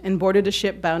quit and boarded a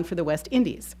ship bound for the West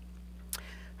Indies.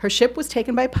 Her ship was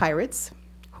taken by pirates,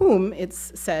 whom,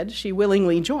 it's said, she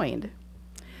willingly joined.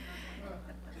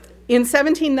 In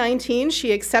 1719,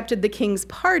 she accepted the king's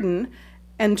pardon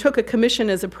and took a commission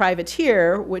as a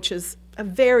privateer, which is a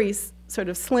very sort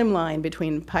of slim line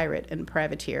between pirate and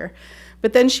privateer.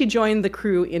 But then she joined the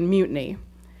crew in mutiny.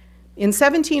 In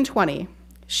 1720,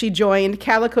 she joined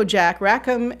Calico Jack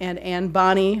Rackham and Anne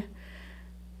Bonny,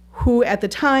 who at the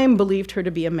time believed her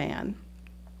to be a man.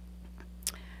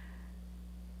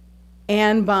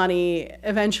 Anne Bonny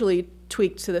eventually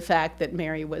tweaked to the fact that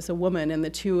Mary was a woman, and the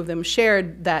two of them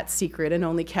shared that secret, and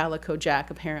only Calico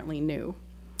Jack apparently knew.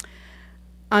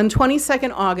 On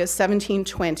 22nd August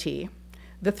 1720,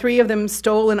 the three of them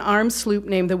stole an armed sloop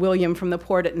named the William from the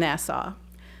port at Nassau.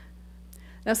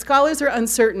 Now, scholars are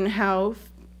uncertain how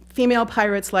female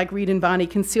pirates like Read and Bonny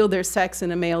concealed their sex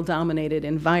in a male-dominated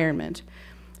environment.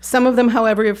 Some of them,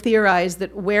 however, have theorized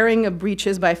that wearing of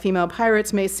breeches by female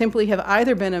pirates may simply have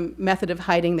either been a method of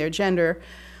hiding their gender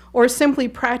or simply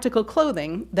practical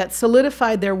clothing that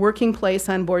solidified their working place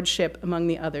on board ship among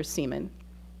the other seamen.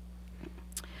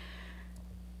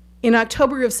 In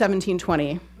October of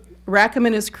 1720, Rackham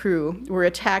and his crew were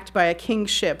attacked by a king's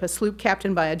ship, a sloop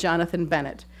captained by a Jonathan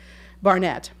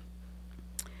Barnett.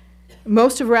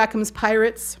 Most of Rackham's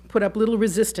pirates put up little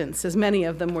resistance, as many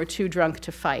of them were too drunk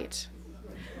to fight.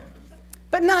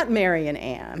 But not Mary and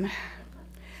Anne.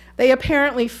 They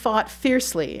apparently fought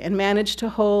fiercely and managed to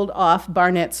hold off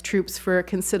Barnett's troops for a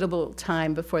considerable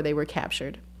time before they were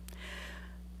captured.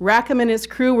 Rackham and his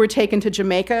crew were taken to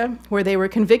Jamaica, where they were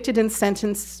convicted and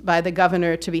sentenced by the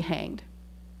governor to be hanged.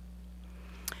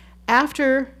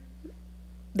 After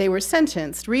they were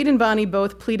sentenced, Read and Bonny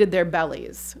both pleaded their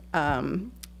bellies,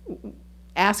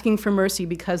 asking for mercy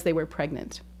because they were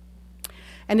pregnant.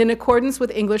 And in accordance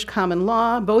with English common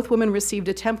law, both women received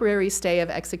a temporary stay of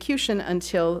execution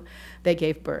until they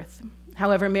gave birth.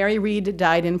 However, Mary Read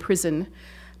died in prison,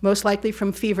 most likely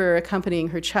from fever accompanying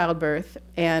her childbirth,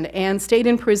 and Anne stayed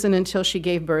in prison until she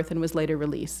gave birth and was later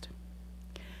released.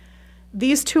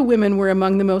 These two women were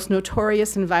among the most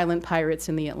notorious and violent pirates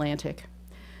in the Atlantic.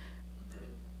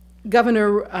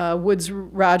 Governor Woodes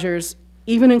Rogers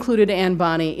even included Anne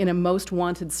Bonny in a most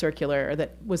wanted circular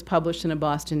that was published in a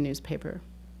Boston newspaper.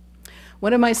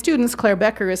 One of my students, Claire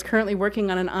Becker, is currently working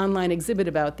on an online exhibit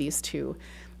about these two.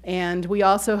 And we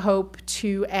also hope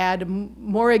to add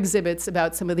more exhibits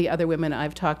about some of the other women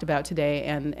I've talked about today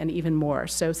and even more.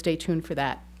 So stay tuned for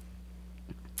that.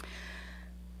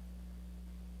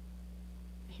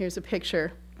 Here's a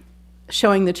picture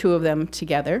showing the two of them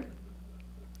together.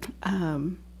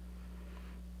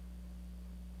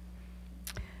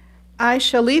 I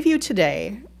shall leave you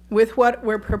today with what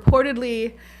were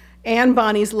purportedly Anne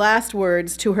Bonny's last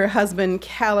words to her husband,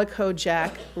 Calico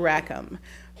Jack Rackham,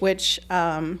 which,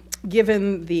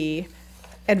 given the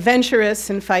adventurous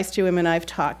and feisty women I've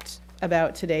talked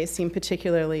about today, seem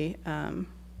particularly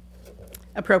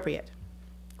appropriate.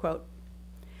 Quote,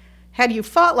 "Had you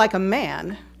fought like a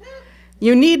man,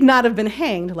 you need not have been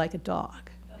hanged like a dog."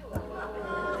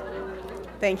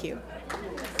 Thank you.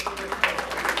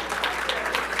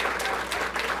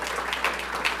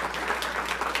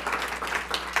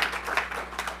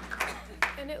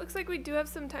 Looks like we do have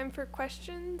some time for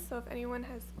questions, so if anyone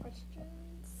has questions.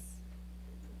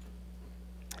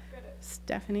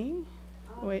 Stephanie?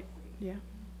 Wait, yeah.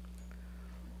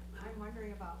 I'm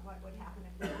wondering about what would happen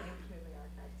if we went to the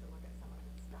archives to look at some of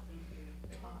this stuff.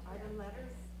 Are there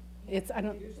letters? It's, I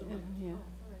don't, yeah.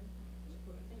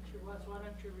 Why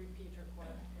don't you repeat your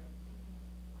question?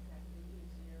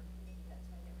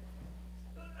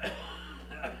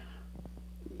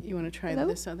 You want to try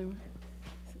this other one?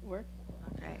 Does it work?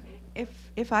 Okay.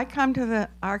 If I come to the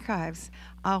archives,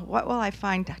 what will I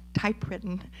find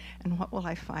typewritten and what will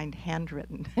I find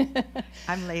handwritten?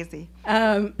 I'm lazy.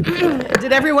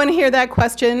 Did everyone hear that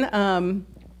question?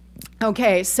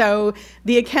 Okay, so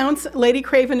the accounts, Lady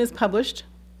Craven is published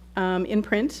in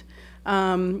print.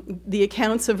 The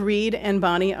accounts of Reed and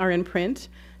Bonnie are in print.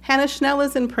 Hannah Schnell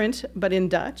is in print, but in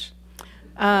Dutch.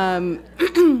 And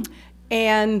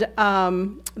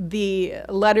the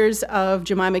letters of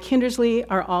Jemima Kindersley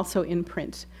are also in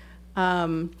print.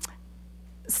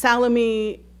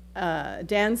 Salome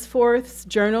Danforth's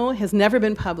journal has never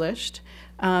been published.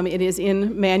 It is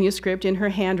in manuscript, in her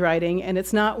handwriting, and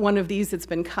it's not one of these that's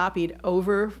been copied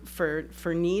over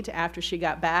for neat after she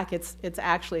got back. It's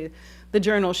actually the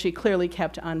journal she clearly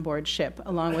kept on board ship,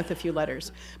 along with a few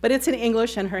letters. But it's in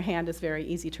English, and her hand is very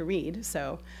easy to read,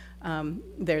 so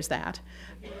there's that.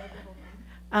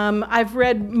 I've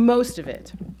read most of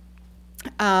it.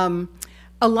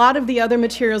 A lot of the other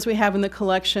materials we have in the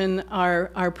collection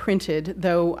are printed,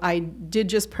 though I did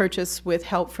just purchase, with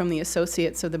help from the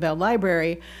associates of the Bell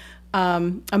Library, a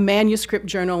manuscript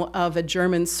journal of a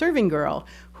German serving girl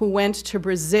who went to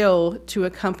Brazil to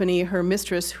accompany her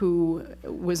mistress, who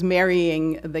was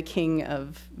marrying the king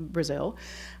of Brazil.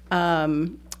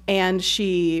 And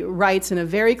she writes in a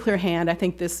very clear hand. I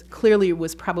think this clearly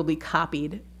was probably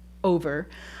copied over.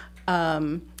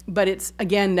 But it's,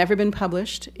 again, never been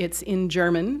published. It's in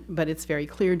German, but it's very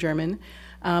clear German.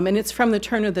 And it's from the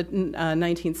turn of the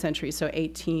 19th century, so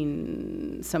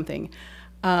 18-something.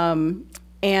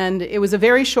 And it was a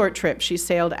very short trip. She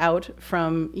sailed out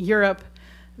from Europe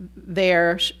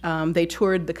there. They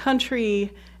toured the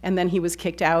country, and then he was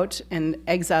kicked out and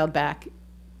exiled back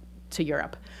to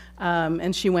Europe.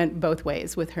 And she went both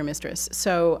ways with her mistress.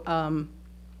 So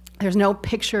there's no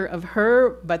picture of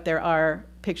her, but there are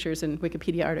pictures and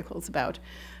Wikipedia articles about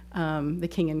the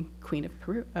king and queen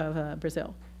of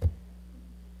Brazil.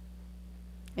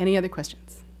 Any other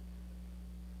questions?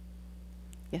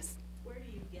 Yes? Where do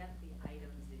you get the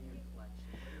items in your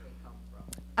collection? Where do they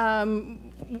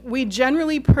come from? We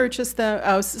generally purchase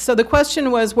them. So the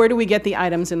question was, where do we get the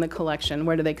items in the collection?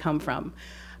 Where do they come from?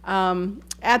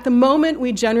 At the moment,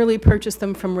 we generally purchase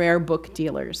them from rare book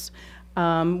dealers.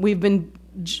 We've been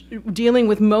dealing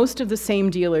with most of the same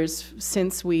dealers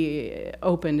since we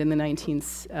opened in the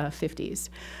 1950s,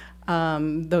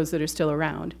 those that are still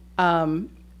around.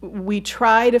 We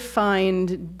try to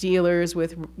find dealers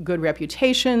with good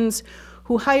reputations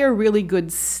who hire really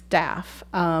good staff.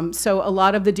 So a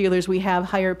lot of the dealers we have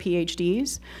hire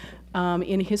PhDs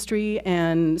in history,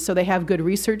 and so they have good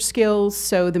research skills,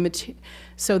 so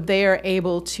they are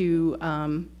able to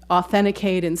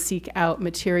authenticate and seek out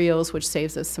materials, which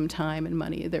saves us some time and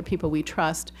money. They're people we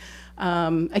trust.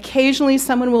 Occasionally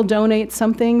someone will donate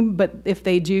something, but if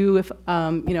they do,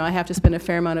 I have to spend a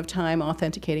fair amount of time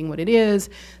authenticating what it is,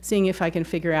 seeing if I can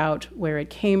figure out where it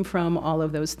came from, all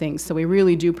of those things. So we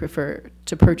really do prefer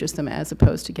to purchase them as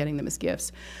opposed to getting them as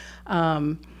gifts.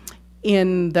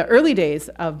 In the early days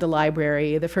of the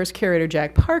library, the first curator,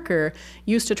 Jack Parker,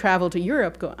 used to travel to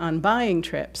Europe on buying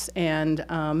trips and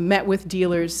met with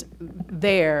dealers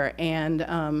there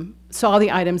and saw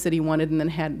the items that he wanted and then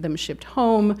had them shipped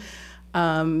home,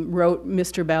 wrote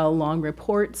Mr. Bell long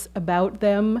reports about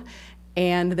them,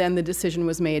 and then the decision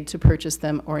was made to purchase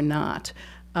them or not.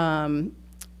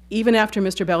 Even after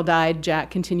Mr. Bell died,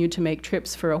 Jack continued to make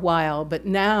trips for a while, but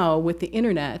now with the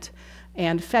internet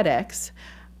and FedEx,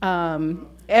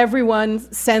 everyone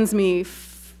sends me,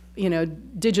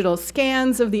 digital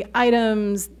scans of the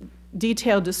items,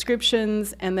 detailed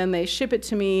descriptions, and then they ship it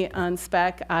to me on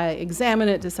spec. I examine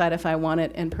it, decide if I want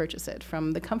it, and purchase it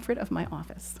from the comfort of my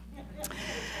office,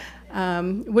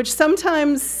 which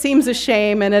sometimes seems a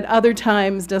shame and at other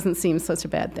times doesn't seem such a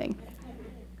bad thing.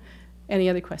 Any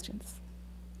other questions?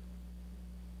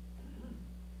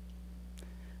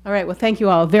 All right, well, thank you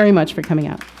all very much for coming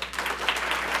out.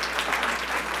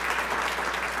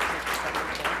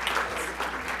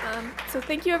 So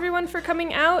thank you everyone for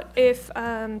coming out. If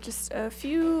just a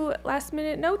few last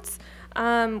minute notes,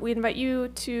 we invite you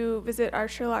to visit our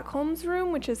Sherlock Holmes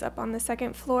room, which is up on the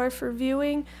second floor for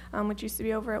viewing, which used to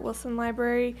be over at Wilson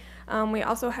Library. We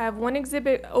also have one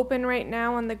exhibit open right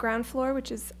now on the ground floor, which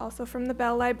is also from the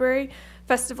Bell Library,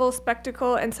 Festival,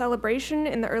 Spectacle, and Celebration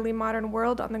in the Early Modern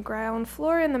World on the ground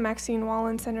floor in the Maxine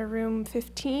Wallen Center, room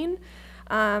 15.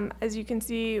 As you can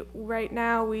see right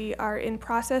now, we are in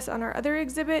process on our other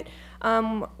exhibit,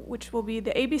 which will be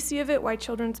the ABC of it, Why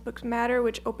Children's Books Matter,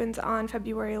 which opens on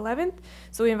February 11th.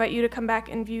 So we invite you to come back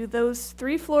and view those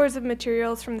 3 floors of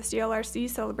materials from the CLRC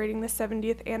celebrating the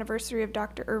 70th anniversary of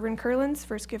Dr. Irvin Kerlin's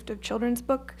first gift of children's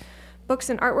books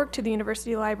and artwork to the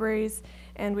university libraries.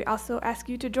 And we also ask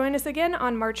you to join us again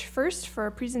on March 1st for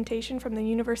a presentation from the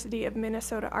University of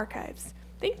Minnesota Archives.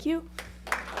 Thank you.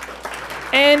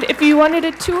 And if you wanted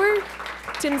a tour,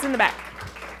 Tim's in the back.